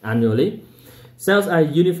 shirts annually. Sales are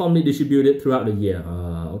uniformly distributed throughout the year.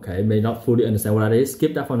 Okay, may not fully understand what that is.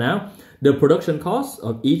 Skip that for now. The production cost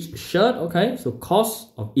of each shirt. Okay, so cost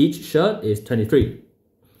of each shirt is 23.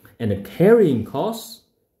 And the carrying cost,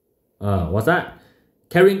 what's that?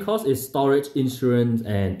 Carrying cost is storage, insurance,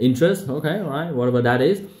 and interest. Okay, all right, whatever that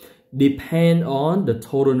is. Depend on the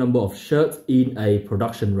total number of shirts in a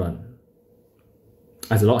production run.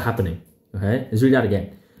 There's a lot happening. Okay, let's read that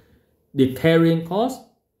again. The carrying cost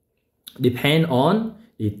depend on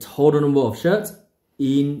the total number of shirts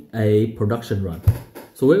in a production run.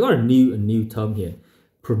 So we've got a new term here.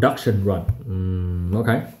 Production run.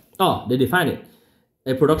 Okay. They define it.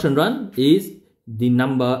 A production run is the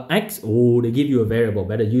number X. They give you a variable.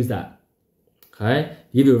 Better use that. Okay.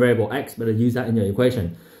 Give you a variable X. Better use that in your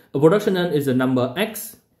equation. A production run is the number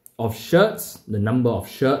X of shirts, the number of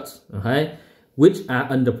shirts, okay, which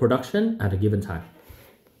are under production at a given time.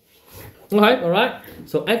 Okay, all right.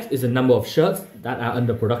 So X is the number of shirts that are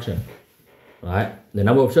under production, right? The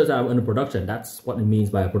number of shirts that are under production, that's what it means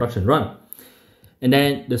by a production run. And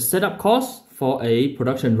then the setup costs for a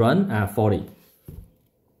production run are 40.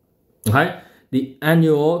 Okay, the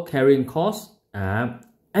annual carrying costs are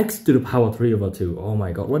X to the power 3/2. Oh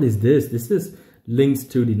my God, what is this? This is links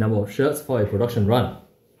to the number of shirts for a production run.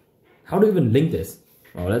 How do you even link this?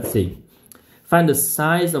 Let's see. Find the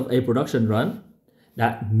size of a production run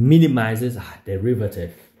that minimizes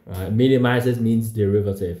derivative. Minimizes means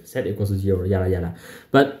derivative. Z equals to 0, yada yada.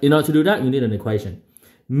 But in order to do that, you need an equation.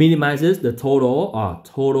 Minimizes the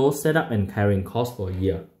total setup and carrying cost for a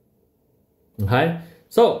year. Okay,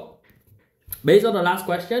 so Based on the last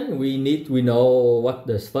question, we know what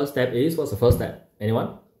the first step is. What's the first step?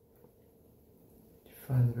 Anyone?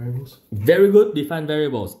 Define the variables. Very good. Define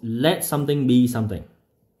variables. Let something be something.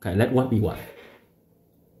 Okay, let what be what?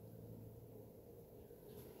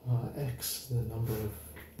 X, the number of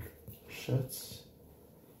shirts.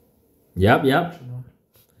 Yep.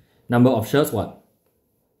 Number of shirts, what?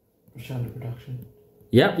 Under production.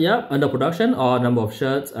 Yep. Under production, or number of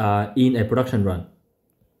shirts in a production run.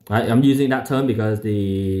 Right, I'm using that term because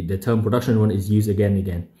the term production run is used again and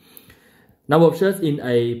again. Number of shirts in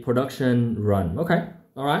a production run. Okay,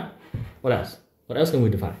 all right. What else? What else can we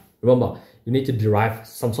define? Remember, you need to derive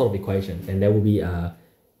some sort of equation, and there will be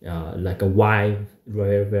like a y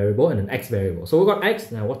variable and an x variable. So we've got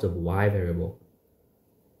x, now what's a y variable?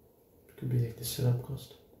 It could be like the setup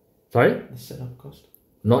cost. Sorry? The setup cost.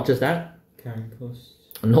 Not just that? Carrying costs.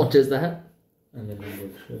 Not just that? And the number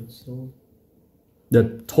of shirts sold.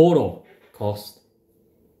 The total cost.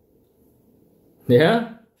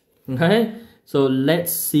 Yeah? Okay? So let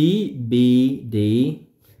C be the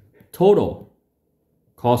total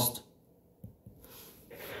cost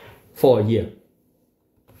for a year.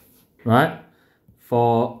 Right?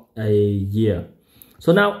 For a year.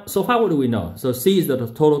 So now, so far what do we know? So C is the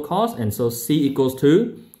total cost, and so C equals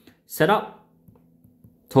to setup,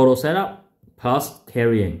 total setup, plus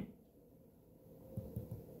carrying.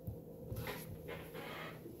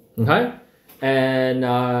 Okay? And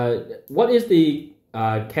what is the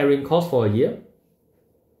carrying cost for a year?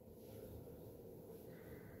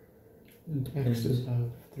 X to the power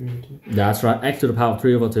of 3 over 2. That's right, x to the power of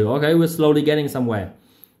 3 over 2. Okay, we're slowly getting somewhere.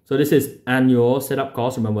 So this is annual setup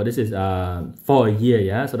cost. Remember, this is for a year,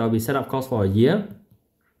 yeah? So that'll be setup cost for a year.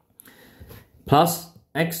 Plus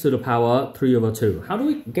x to the power 3 over 2. How do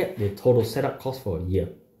we get the total setup cost for a year?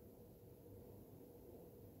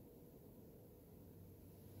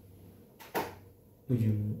 Would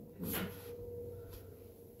you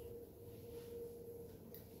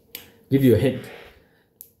give you a hint?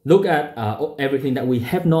 Look at everything that we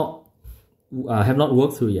have not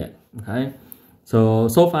worked through yet. Okay, so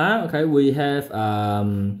far, okay, we have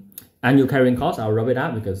annual carrying cost. I'll rub it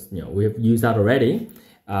out because we have used that already.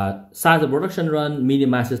 Size of production run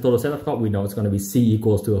minimizes total setup cost. We know it's going to be C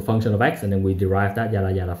equals to a function of x, and then we derive that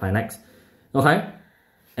yada yada find x. Okay,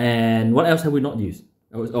 and what else have we not used?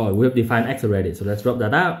 Oh, we have defined x already, so let's drop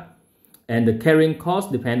that out. And the carrying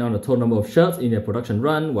cost depends on the total number of shirts in a production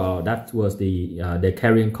run. Well, that was the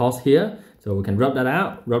carrying cost here, so we can rub that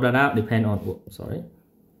out. Rub that out. Depend on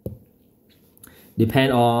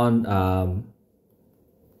depend on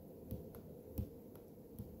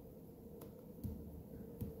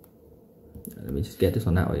let me just get this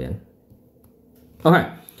one out again.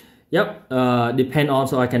 Okay. Yep, depend on,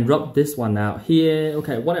 so I can drop this one out here.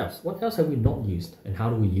 Okay, what else? What else have we not used? And how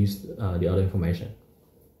do we use the other information?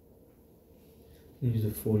 use the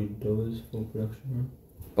 $40 for production run?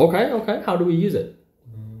 Okay, how do we use it?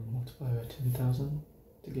 Multiply by 10,000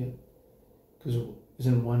 to get, because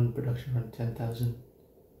isn't one production run 10,000?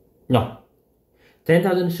 No.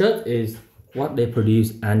 10,000 shirts is what they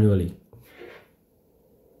produce annually.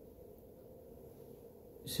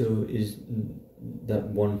 So is that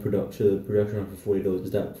one production run for $40,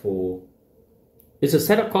 is that for... It's a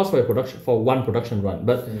setup cost for a production, for one production run.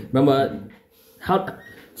 But remember, how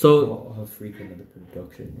frequent are the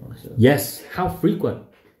production runs? Yes, how frequent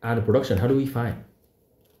are the production? How do we find?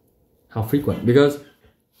 How frequent? Because,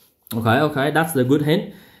 okay, that's the good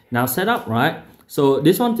hint. Now setup, right? So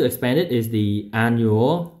this one, to expand it, is the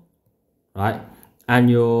annual, right?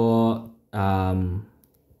 Annual,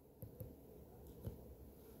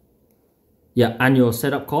 annual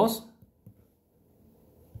setup cost,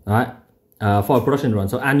 right? For a production run.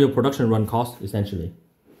 So annual production run cost, essentially,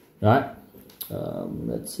 right?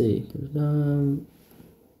 Let's see.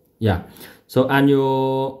 Yeah. So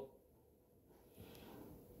annual.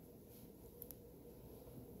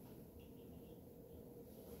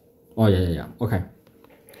 Oh yeah. Okay.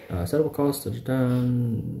 Setup cost.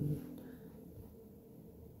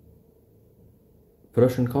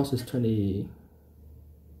 Production cost is 20.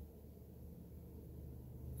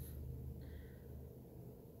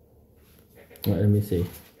 Right, let me see.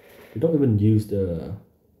 We don't even use the...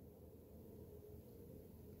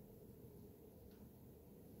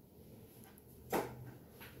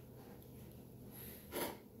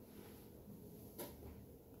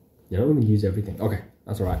 You don't even use everything. Okay,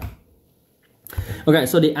 that's all right. Okay,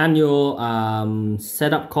 so the annual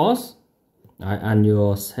setup cost,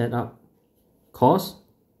 annual setup cost,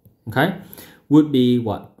 okay, would be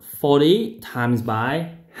what? 40 times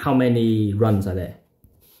by how many runs are there?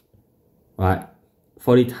 Right,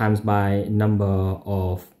 40 times by number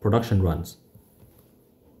of production runs.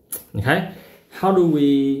 Okay, how do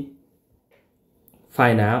we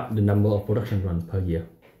find out the number of production runs per year?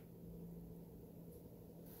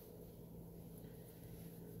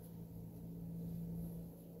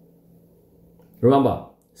 Remember,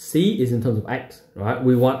 C is in terms of X, right?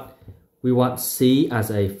 We want C as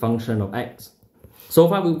a function of X. So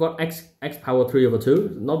far we've got X power 3 over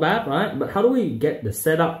 2, not bad, right? But how do we get the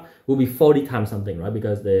setup? Will be 40 times something, right?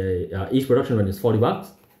 Because the each production run is $40,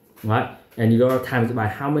 right? And you gotta times it by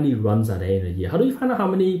how many runs are there in a year. How do you find out how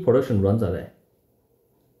many production runs are there?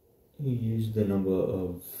 You use the number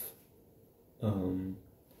of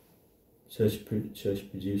search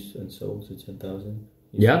produced and sold, so 10,000.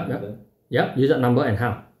 Yeah, use that number and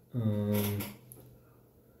how?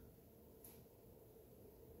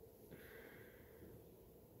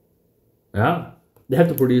 Yeah, they have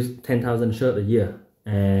to produce 10,000 shirts a year,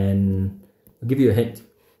 and I'll give you a hint.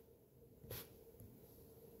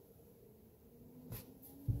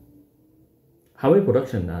 How many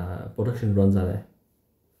production runs are there?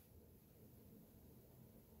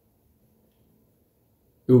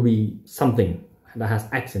 It will be something that has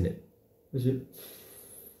X in it. Is it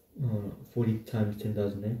 40 times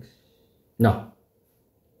 10,000 X? No.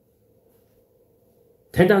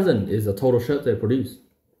 10,000 is the total shirts they produce.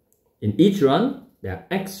 In each run, there are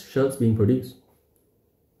X shirts being produced.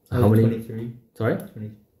 How many? 23. Sorry?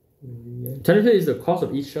 23, yeah. 23 is the cost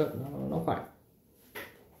of each shirt. No, not quite.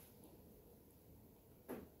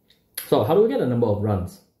 So how do we get a number of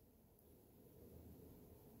runs?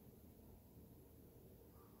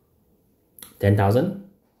 $10,000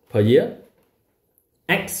 per year.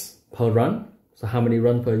 X per run. So how many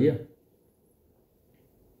runs per year?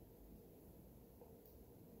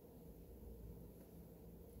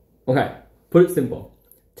 Okay, put it simple.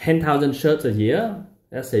 10,000 shirts a year.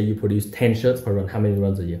 Let's say you produce 10 shirts per run. How many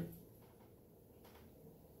runs a year?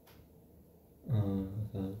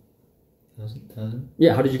 1,000.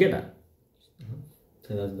 Yeah, how did you get that?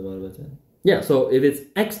 10,000 divided by 10. Yeah, so if it's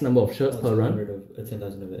X number of shirts per run.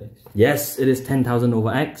 10,000 over X. Yes, it is 10,000 over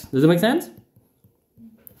X. Does it make sense?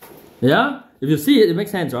 Yeah? If you see it, it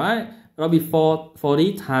makes sense, right? That'll be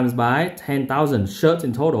 40 times by 10,000 shirts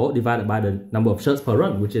in total divided by the number of shirts per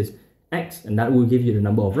run, which is X, and that will give you the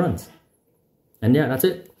number of runs. And yeah, that's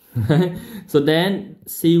it. So then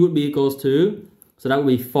C would be equals to, so that would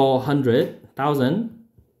be 400,000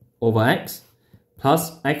 over X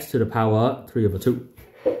plus X to the power 3 over 2.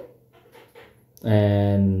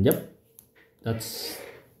 And yep, that's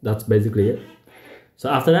basically it. So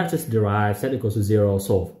after that, just derive, set equals to 0,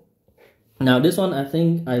 solve. Now this one, I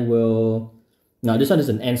think I will. Now this one is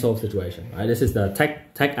an end solve situation, right? This is the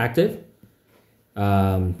tech active.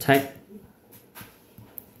 Tech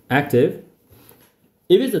active.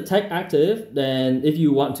 If it's a tech active, then if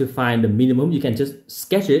you want to find the minimum, you can just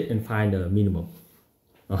sketch it and find the minimum.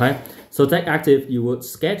 Okay. So tech active, you would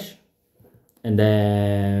sketch and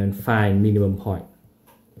then find minimum point.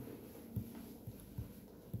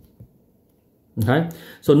 Okay.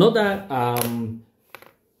 So note that.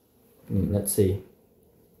 Let's see.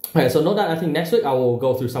 Okay, so note that I think next week I will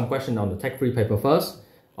go through some question on the tech-free paper first.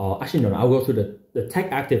 Or actually, no, I'll go through the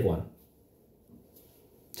tech-active one.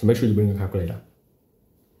 So make sure you bring your calculator.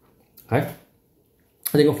 Okay? I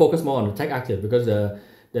think I'll focus more on the tech-active because the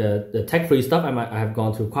tech-free stuff, I have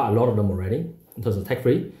gone through quite a lot of them already in terms of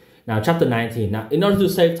tech-free. Now, chapter 19. Now, in order to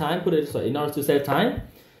save time, put it this way. In order to save time,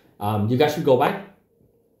 you guys should go back.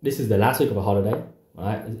 This is the last week of a holiday.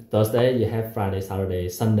 Right, Thursday you have Friday, Saturday,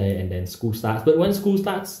 Sunday, and then school starts. But when school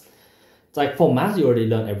starts, it's like for maths you already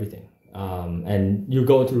learn everything, and you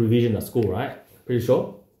go into revision at school, right? Pretty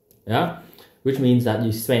sure, yeah. Which means that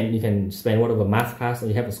you can spend whatever math class that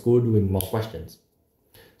you have at school doing more questions.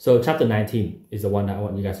 So chapter 19 is the one that I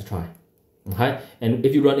want you guys to try. Okay, and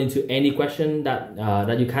if you run into any question that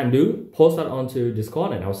that you can't do, post that onto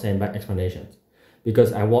Discord, and I'll send back explanations.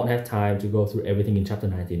 Because I won't have time to go through everything in chapter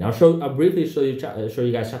 19. I'll briefly show you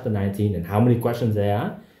guys chapter 19 and how many questions there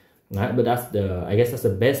are. Right? But I guess that's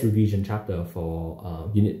the best revision chapter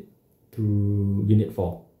for unit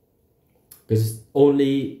 4. Because it's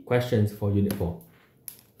only questions for unit 4.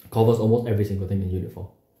 Covers almost every single thing in unit 4.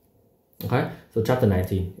 Okay? So chapter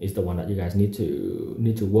 19 is the one that you guys need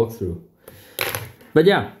to work through. But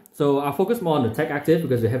yeah. So I'll focus more on the tech active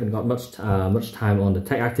because we haven't got much time on the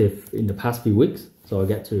tech active in the past few weeks. So I'll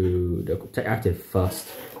get to the tech active first.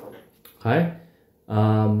 Okay.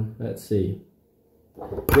 Let's see.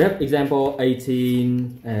 We have example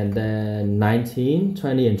 18 and then 19,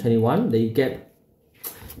 20 and 21. They get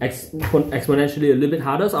exponentially a little bit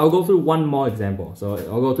harder. So I'll go through one more example. So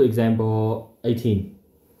I'll go to example 18.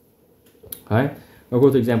 Okay. I'll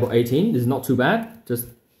go to example 18. This is not too bad. Just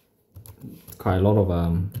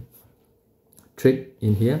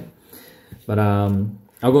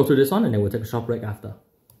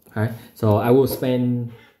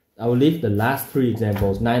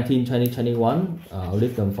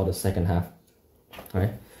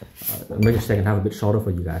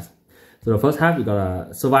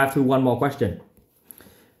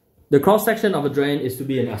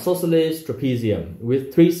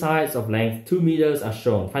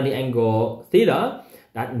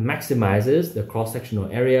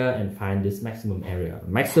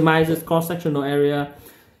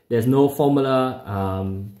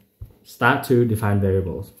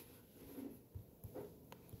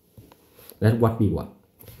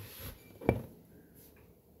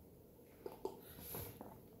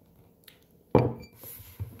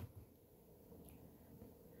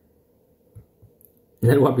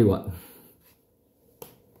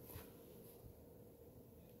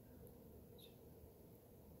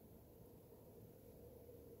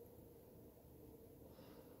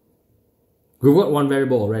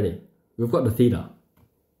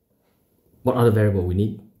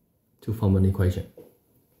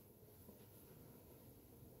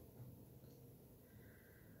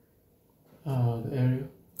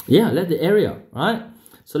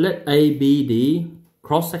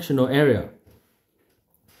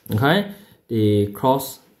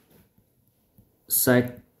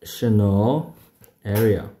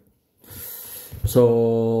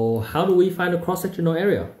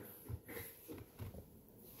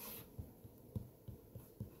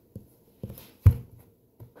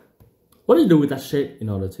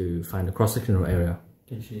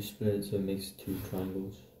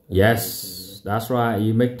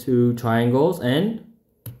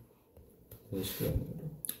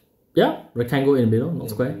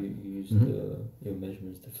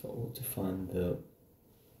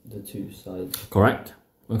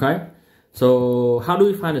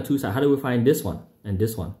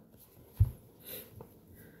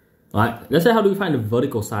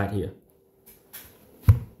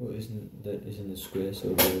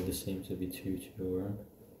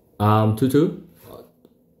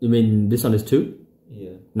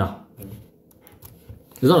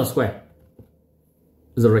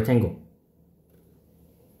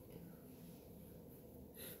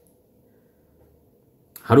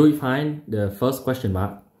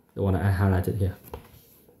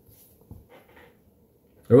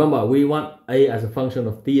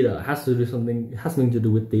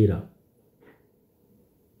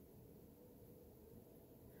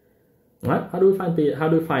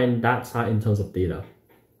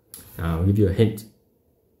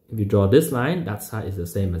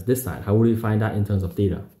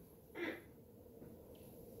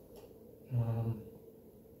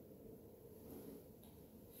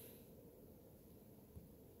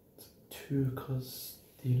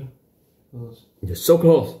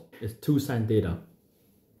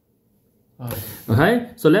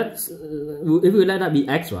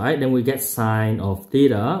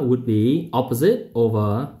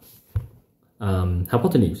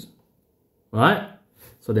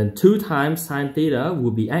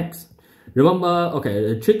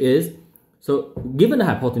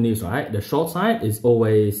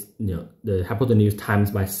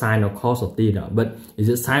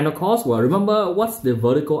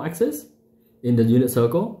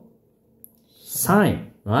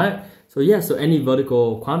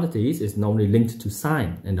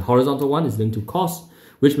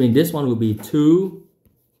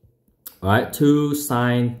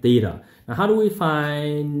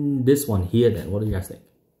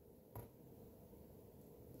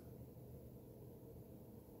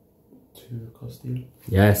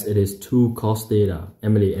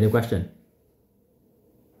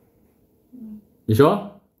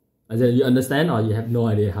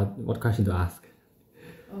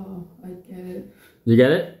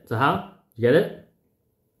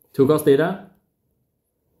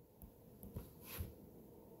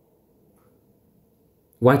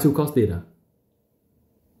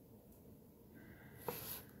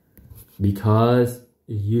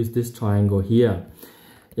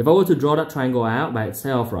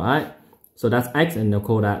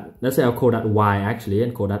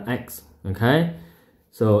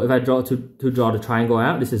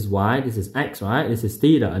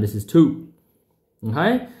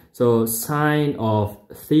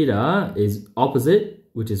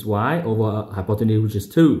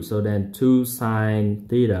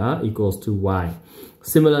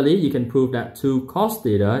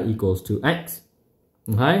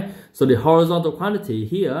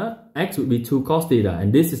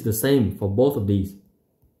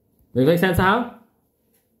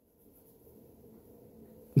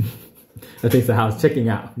I think so. I was checking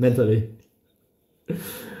out mentally.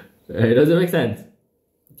 Does it make sense?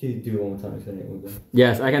 Can you do it one more time? Explain it again.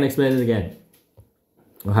 Yes, I can explain it again.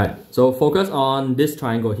 Okay, so focus on this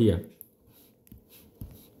triangle here.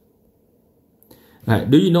 Okay,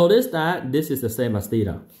 do you notice that this is the same as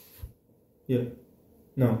theta? Yeah.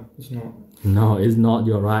 No, it's not. No, it's not.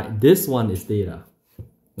 You're right. This one is theta.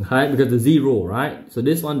 Okay, because the z rule, right? So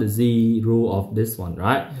this one, the z rule of this one,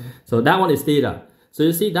 right? So that one is theta. So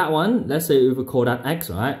you see that one, let's say if we call that x,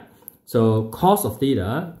 right? So cos of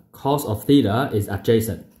theta is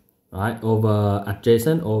adjacent, right?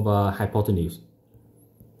 Adjacent over hypotenuse,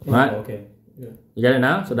 right? Oh, okay. Yeah. You get it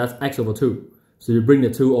now? So that's x over 2. So you bring the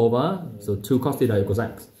 2 over, so 2 cos theta equals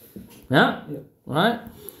x. Yeah? Yeah. Right?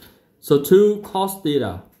 So 2 cos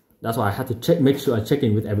theta. That's why I had to make sure I check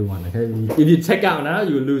in with everyone. Okay? If you check out now,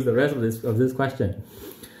 you will lose the rest of this question.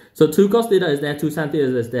 So 2 cos theta is there, 2 sin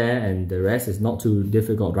theta is there, and the rest is not too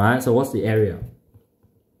difficult, right? So what's the area?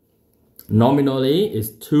 Nominally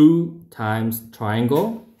is 2 times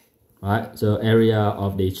triangle, right? So area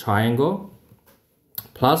of the triangle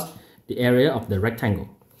plus the area of the rectangle.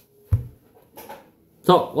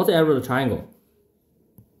 So what's the area of the triangle?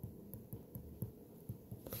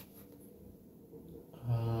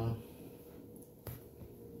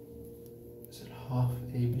 Is it half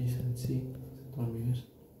A, B, and C? Is it one we use?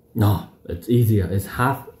 No, it's easier. It's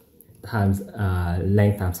half times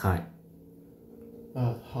length times height.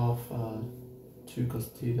 Half 2 cos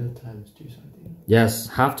theta times 2 sin theta. Yes,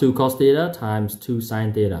 half 2 cos theta times 2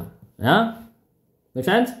 sin theta. Yeah? Make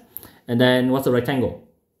sense? And then what's the rectangle?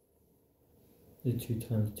 The 2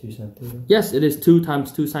 times 2 sin theta. Yes, it is 2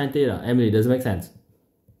 times 2 sin theta. Emily, does it make sense?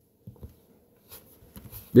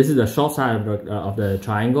 This is the short side of the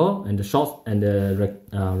triangle, and the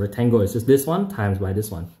rectangle is just this one times by this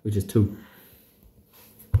one, which is 2.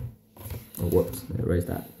 Oh, whoops, erase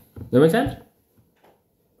that. Does that make sense?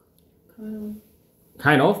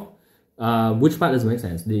 Kind of. Which part does it make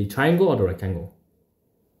sense? The triangle or the rectangle?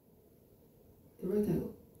 The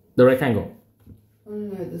rectangle. The rectangle. Oh,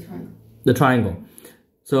 no, the triangle. The triangle.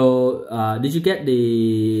 So did you get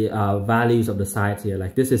the values of the sides here?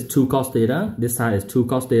 Like this is 2 cos theta, this side is 2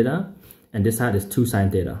 cos theta, and this side is 2 sin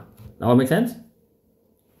theta. That all make sense?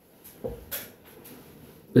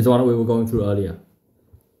 It's the one we were going through earlier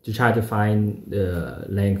to try to find the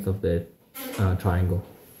length of the triangle.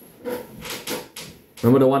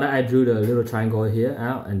 Remember the one that I drew the little triangle here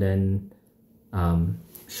out and then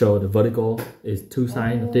show the vertical is 2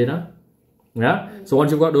 sin of theta? Yeah? So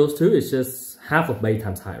once you've got those two, it's just half of base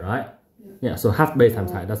times height, right? Yeah, so half base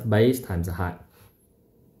times height, that's base times the height.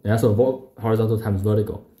 Yeah, so horizontal times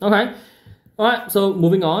vertical. Okay. Alright, so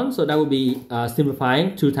moving on. So that would be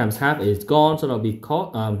simplifying. 2 times half is gone, so that will be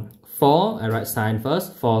 4. I write sine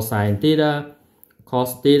first. 4 sin theta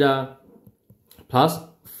cos theta plus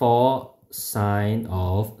 4 sine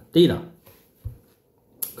of theta.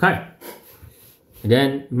 Okay.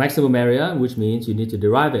 Again, maximum area, which means you need to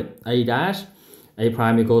derive it. A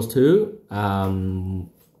prime equals to,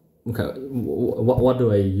 okay, what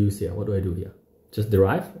do I use here? What do I do here? Just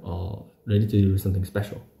derive, or do I need to do something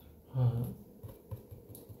special?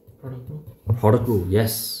 Product rule? Product rule,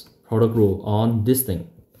 yes. Product rule on this thing,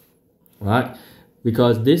 right?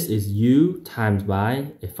 Because this is u times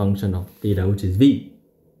by a function of theta, which is v.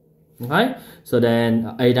 Okay, so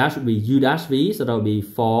then a dash would be u dash v, so that would be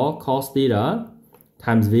 4 cos theta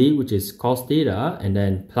times v, which is cos theta, and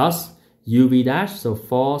then plus uv dash, so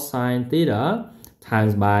 4 sin theta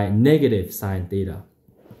times by negative sin theta.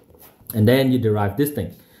 And then you derive this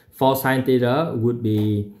thing. 4 sin theta would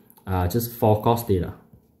be just 4 cos theta.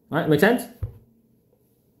 Right, make sense?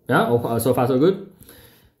 Yeah, so far so good.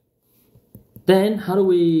 Then how do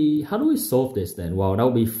we solve this then? Well, that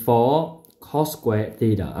would be 4 cos squared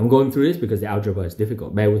theta. I'm going through this because the algebra is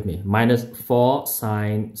difficult. Bear with me. Minus 4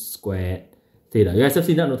 sine squared theta. You guys have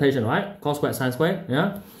seen that notation, right? Cos squared, sine squared,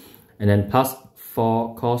 yeah? And then plus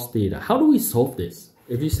 4 cos theta. How do we solve this?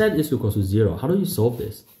 If you set this equals to 0, how do you solve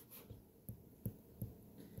this?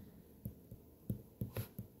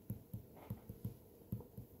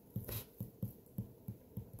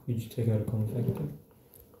 Could you take out a common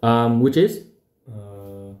factor? Which is?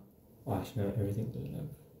 Actually, no, everything doesn't have.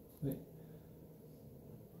 Wait.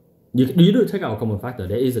 You do take out a common factor.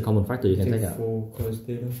 There is a common factor you can take out. 4 cos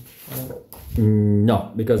theta?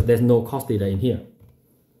 No, because there's no cos theta in here.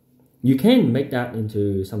 You can make that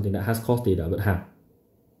into something that has cos theta, but how?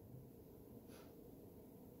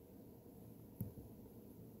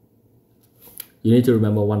 You need to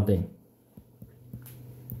remember one thing.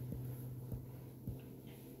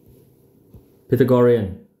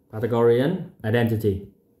 Pythagorean identity.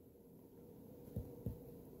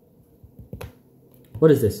 What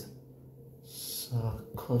is this?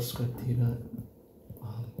 Cos squared theta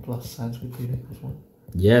plus sine squared theta equals 1.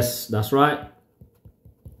 Yes, that's right.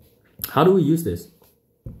 How do we use this?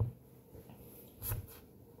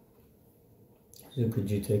 So could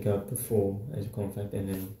you take out the 4 as a common factor and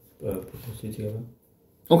then put those two together?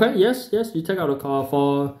 Okay, yes, you take out the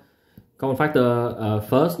for common factor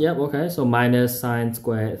first. Yep, okay. So minus sine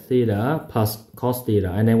squared theta plus cos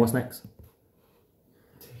theta. And then what's next?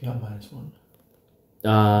 Take out minus 1.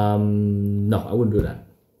 No, I wouldn't do that.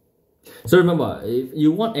 So remember, if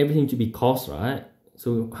you want everything to be cos, right?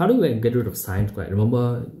 So how do we get rid of sine squared?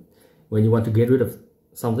 Remember, when you want to get rid of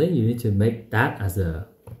something, you need to make that as a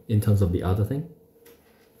in terms of the other thing.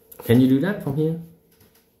 Can you do that from here?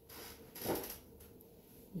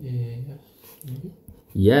 Yes. Maybe.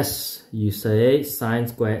 Yes, you say sine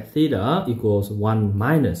squared theta equals 1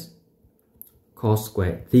 minus cos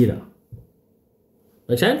squared theta.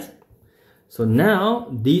 Make sense? So now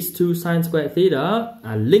these two sine squared theta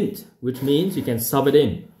are linked, which means you can sub it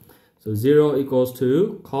in. So 0 equals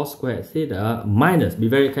to cos squared theta minus, be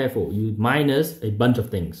very careful, you minus a bunch of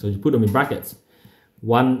things. So you put them in brackets.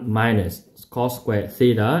 1 minus cos squared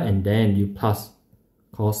theta and then you plus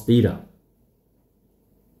cos theta.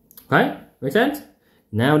 Okay, make sense?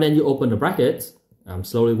 Now then you open the brackets. I'm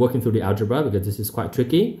slowly working through the algebra because this is quite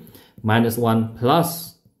tricky. Minus 1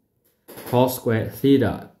 plus cos squared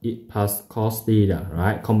theta plus cos theta,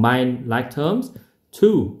 right? Combine like terms,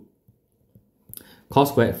 2 cos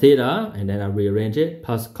squared theta, and then I rearrange it,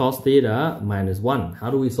 plus cos theta minus 1. How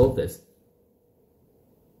do we solve this?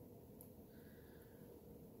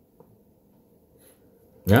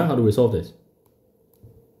 Yeah, how do we solve this?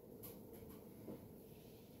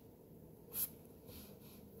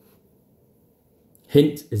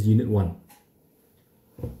 Hint is unit 1.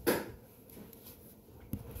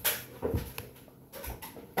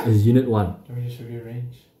 Is unit 1. Can we just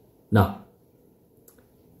rearrange? No.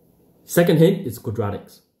 Second hint is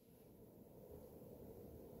quadratics.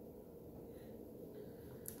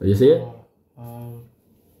 Do you see it?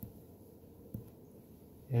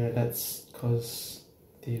 Yeah, that's cos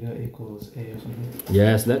theta equals a or something.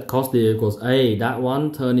 Yes, let cos theta equals a. That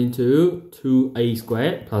one turn into 2a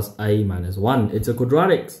squared plus a minus 1. It's a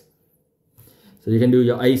quadratics. So you can do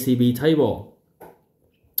your ACB table.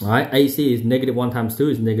 Alright, AC is negative 1 times 2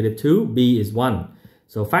 is negative 2. B is 1.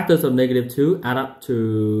 So factors of negative 2 add up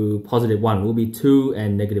to positive 1 will be 2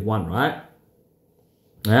 and negative 1, right?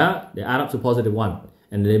 Yeah, they add up to positive 1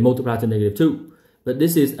 and they multiply to negative 2. But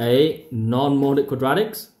this is a non-modic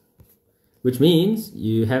quadratics, which means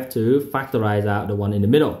you have to factorize out the one in the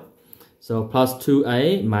middle. So plus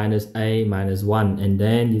 2a minus 1, and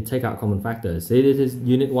then you take out common factors. See, this is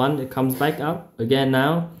unit 1, it comes back out again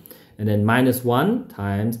now. And then minus 1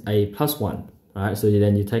 times a plus 1. Right? So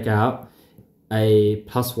then you take out a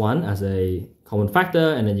plus 1 as a common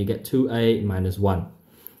factor, and then you get 2a minus 1.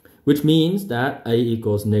 Which means that a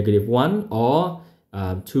equals negative 1 or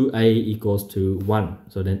 2a equals to 1.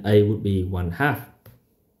 So then a would be 1/2.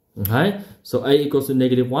 Okay, so a equals to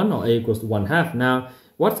negative 1 or a equals to 1/2. Now,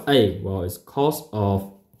 what's a? Well, it's cos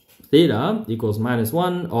of theta equals minus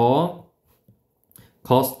 1 or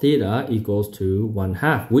cos theta equals to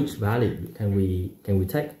 1/2. Which value can we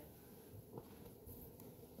take?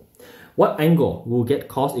 What angle will get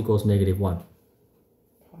cos equals negative 1?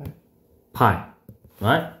 Pi,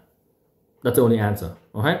 right? That's the only answer.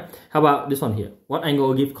 Okay. How about this one here? What angle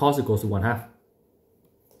will give cos equals to 1/2?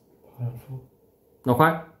 Pi on 4. Not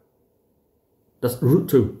quite. That's root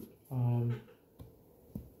 2.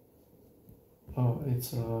 It's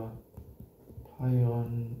pi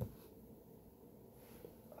on,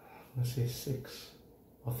 let's say 6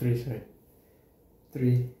 or 3. Sorry,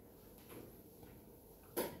 3.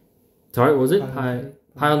 Sorry, was it pi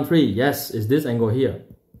on 3? Yes, is this angle here.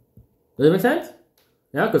 Does it make sense?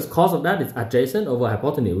 Yeah, because cos of that is adjacent over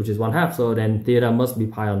hypotenuse, which is 1/2. So then theta must be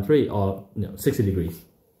pi on 3 or 60 degrees.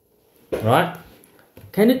 Alright?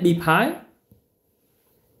 Can it be pi?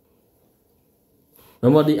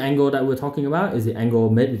 Remember the angle that we're talking about is the angle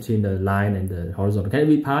made between the line and the horizontal. Can it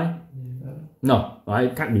be pi? Yeah. No, right?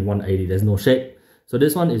 It can't be 180. There's no shape. So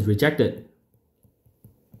this one is rejected.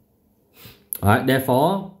 Alright,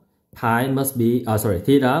 therefore, theta must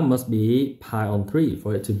be pi on 3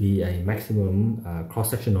 for it to be a maximum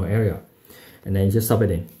cross-sectional area. And then you just sub it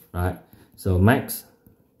in, right? So max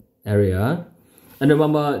area. And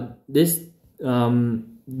remember, this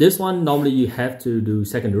one, normally you have to do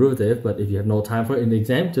second derivative, but if you have no time for it in the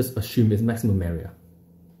exam, just assume it's maximum area.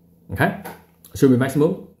 Okay? Assume it's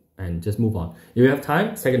maximum and just move on. If you have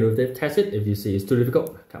time, second derivative, test it. If you see it's too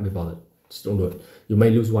difficult, can't be bothered. Just don't do it. You may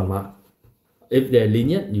lose 1 mark. If they're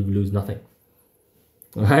linear, you lose nothing.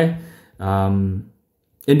 Okay.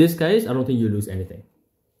 In this case, I don't think you lose anything.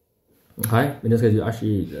 Okay. In this case, you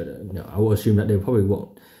actually, I will assume that they probably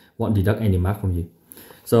won't deduct any mark from you.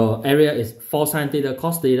 So area is 4 sine theta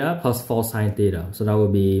cos theta plus 4 sine theta. So that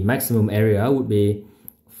would be maximum area would be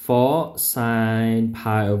 4 sine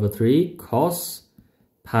pi over 3 cos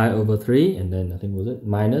pi over 3, and then I think was it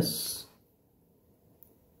minus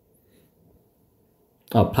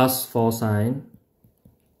plus 4 sine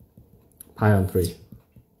pi on 3.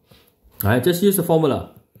 Alright, just use the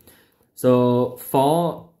formula. So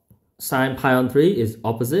 4 sine pi on 3 is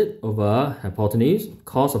opposite over hypotenuse.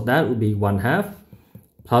 Cos of that would be 1/2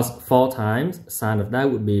 plus 4 times sine of that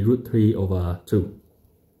would be root 3 over 2.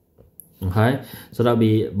 Okay, so that would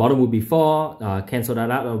be, bottom would be 4, cancel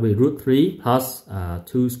that out, that would be root 3 plus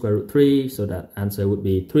 2 square root 3, so that answer would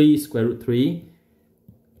be 3 square root 3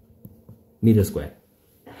 meter square.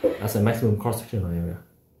 That's the maximum cross-sectional area.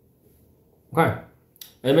 Okay,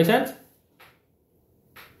 it makes sense?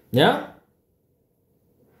 Yeah?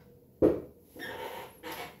 Does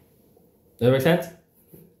it make sense?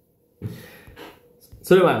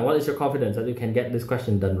 Suleiman, what is your confidence that you can get this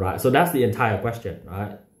question done right? So that's the entire question,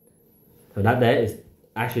 right? So that there is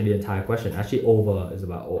actually the entire question. Actually is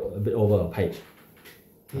about a bit over a page.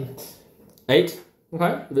 8. 8? Okay,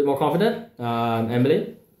 a bit more confident.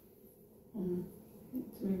 Emily?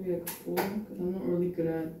 Maybe like 4, because I'm not really good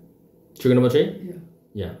at... Trigonometry? Yeah.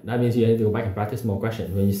 Yeah, that means you have to go back and practice more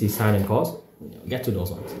questions. When you see sine and cos, get to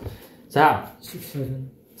those ones. So how? 6,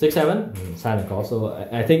 7. 6, 7? Sine and cos. So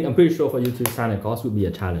I'm pretty sure for you to sine and cos would be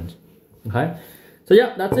a challenge. Okay? So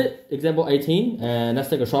yeah, that's it. Example 18. And let's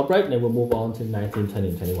take a short break. Then we'll move on to 19, 20,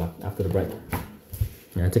 and 21 after the break.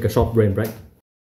 Yeah, take a short brain break.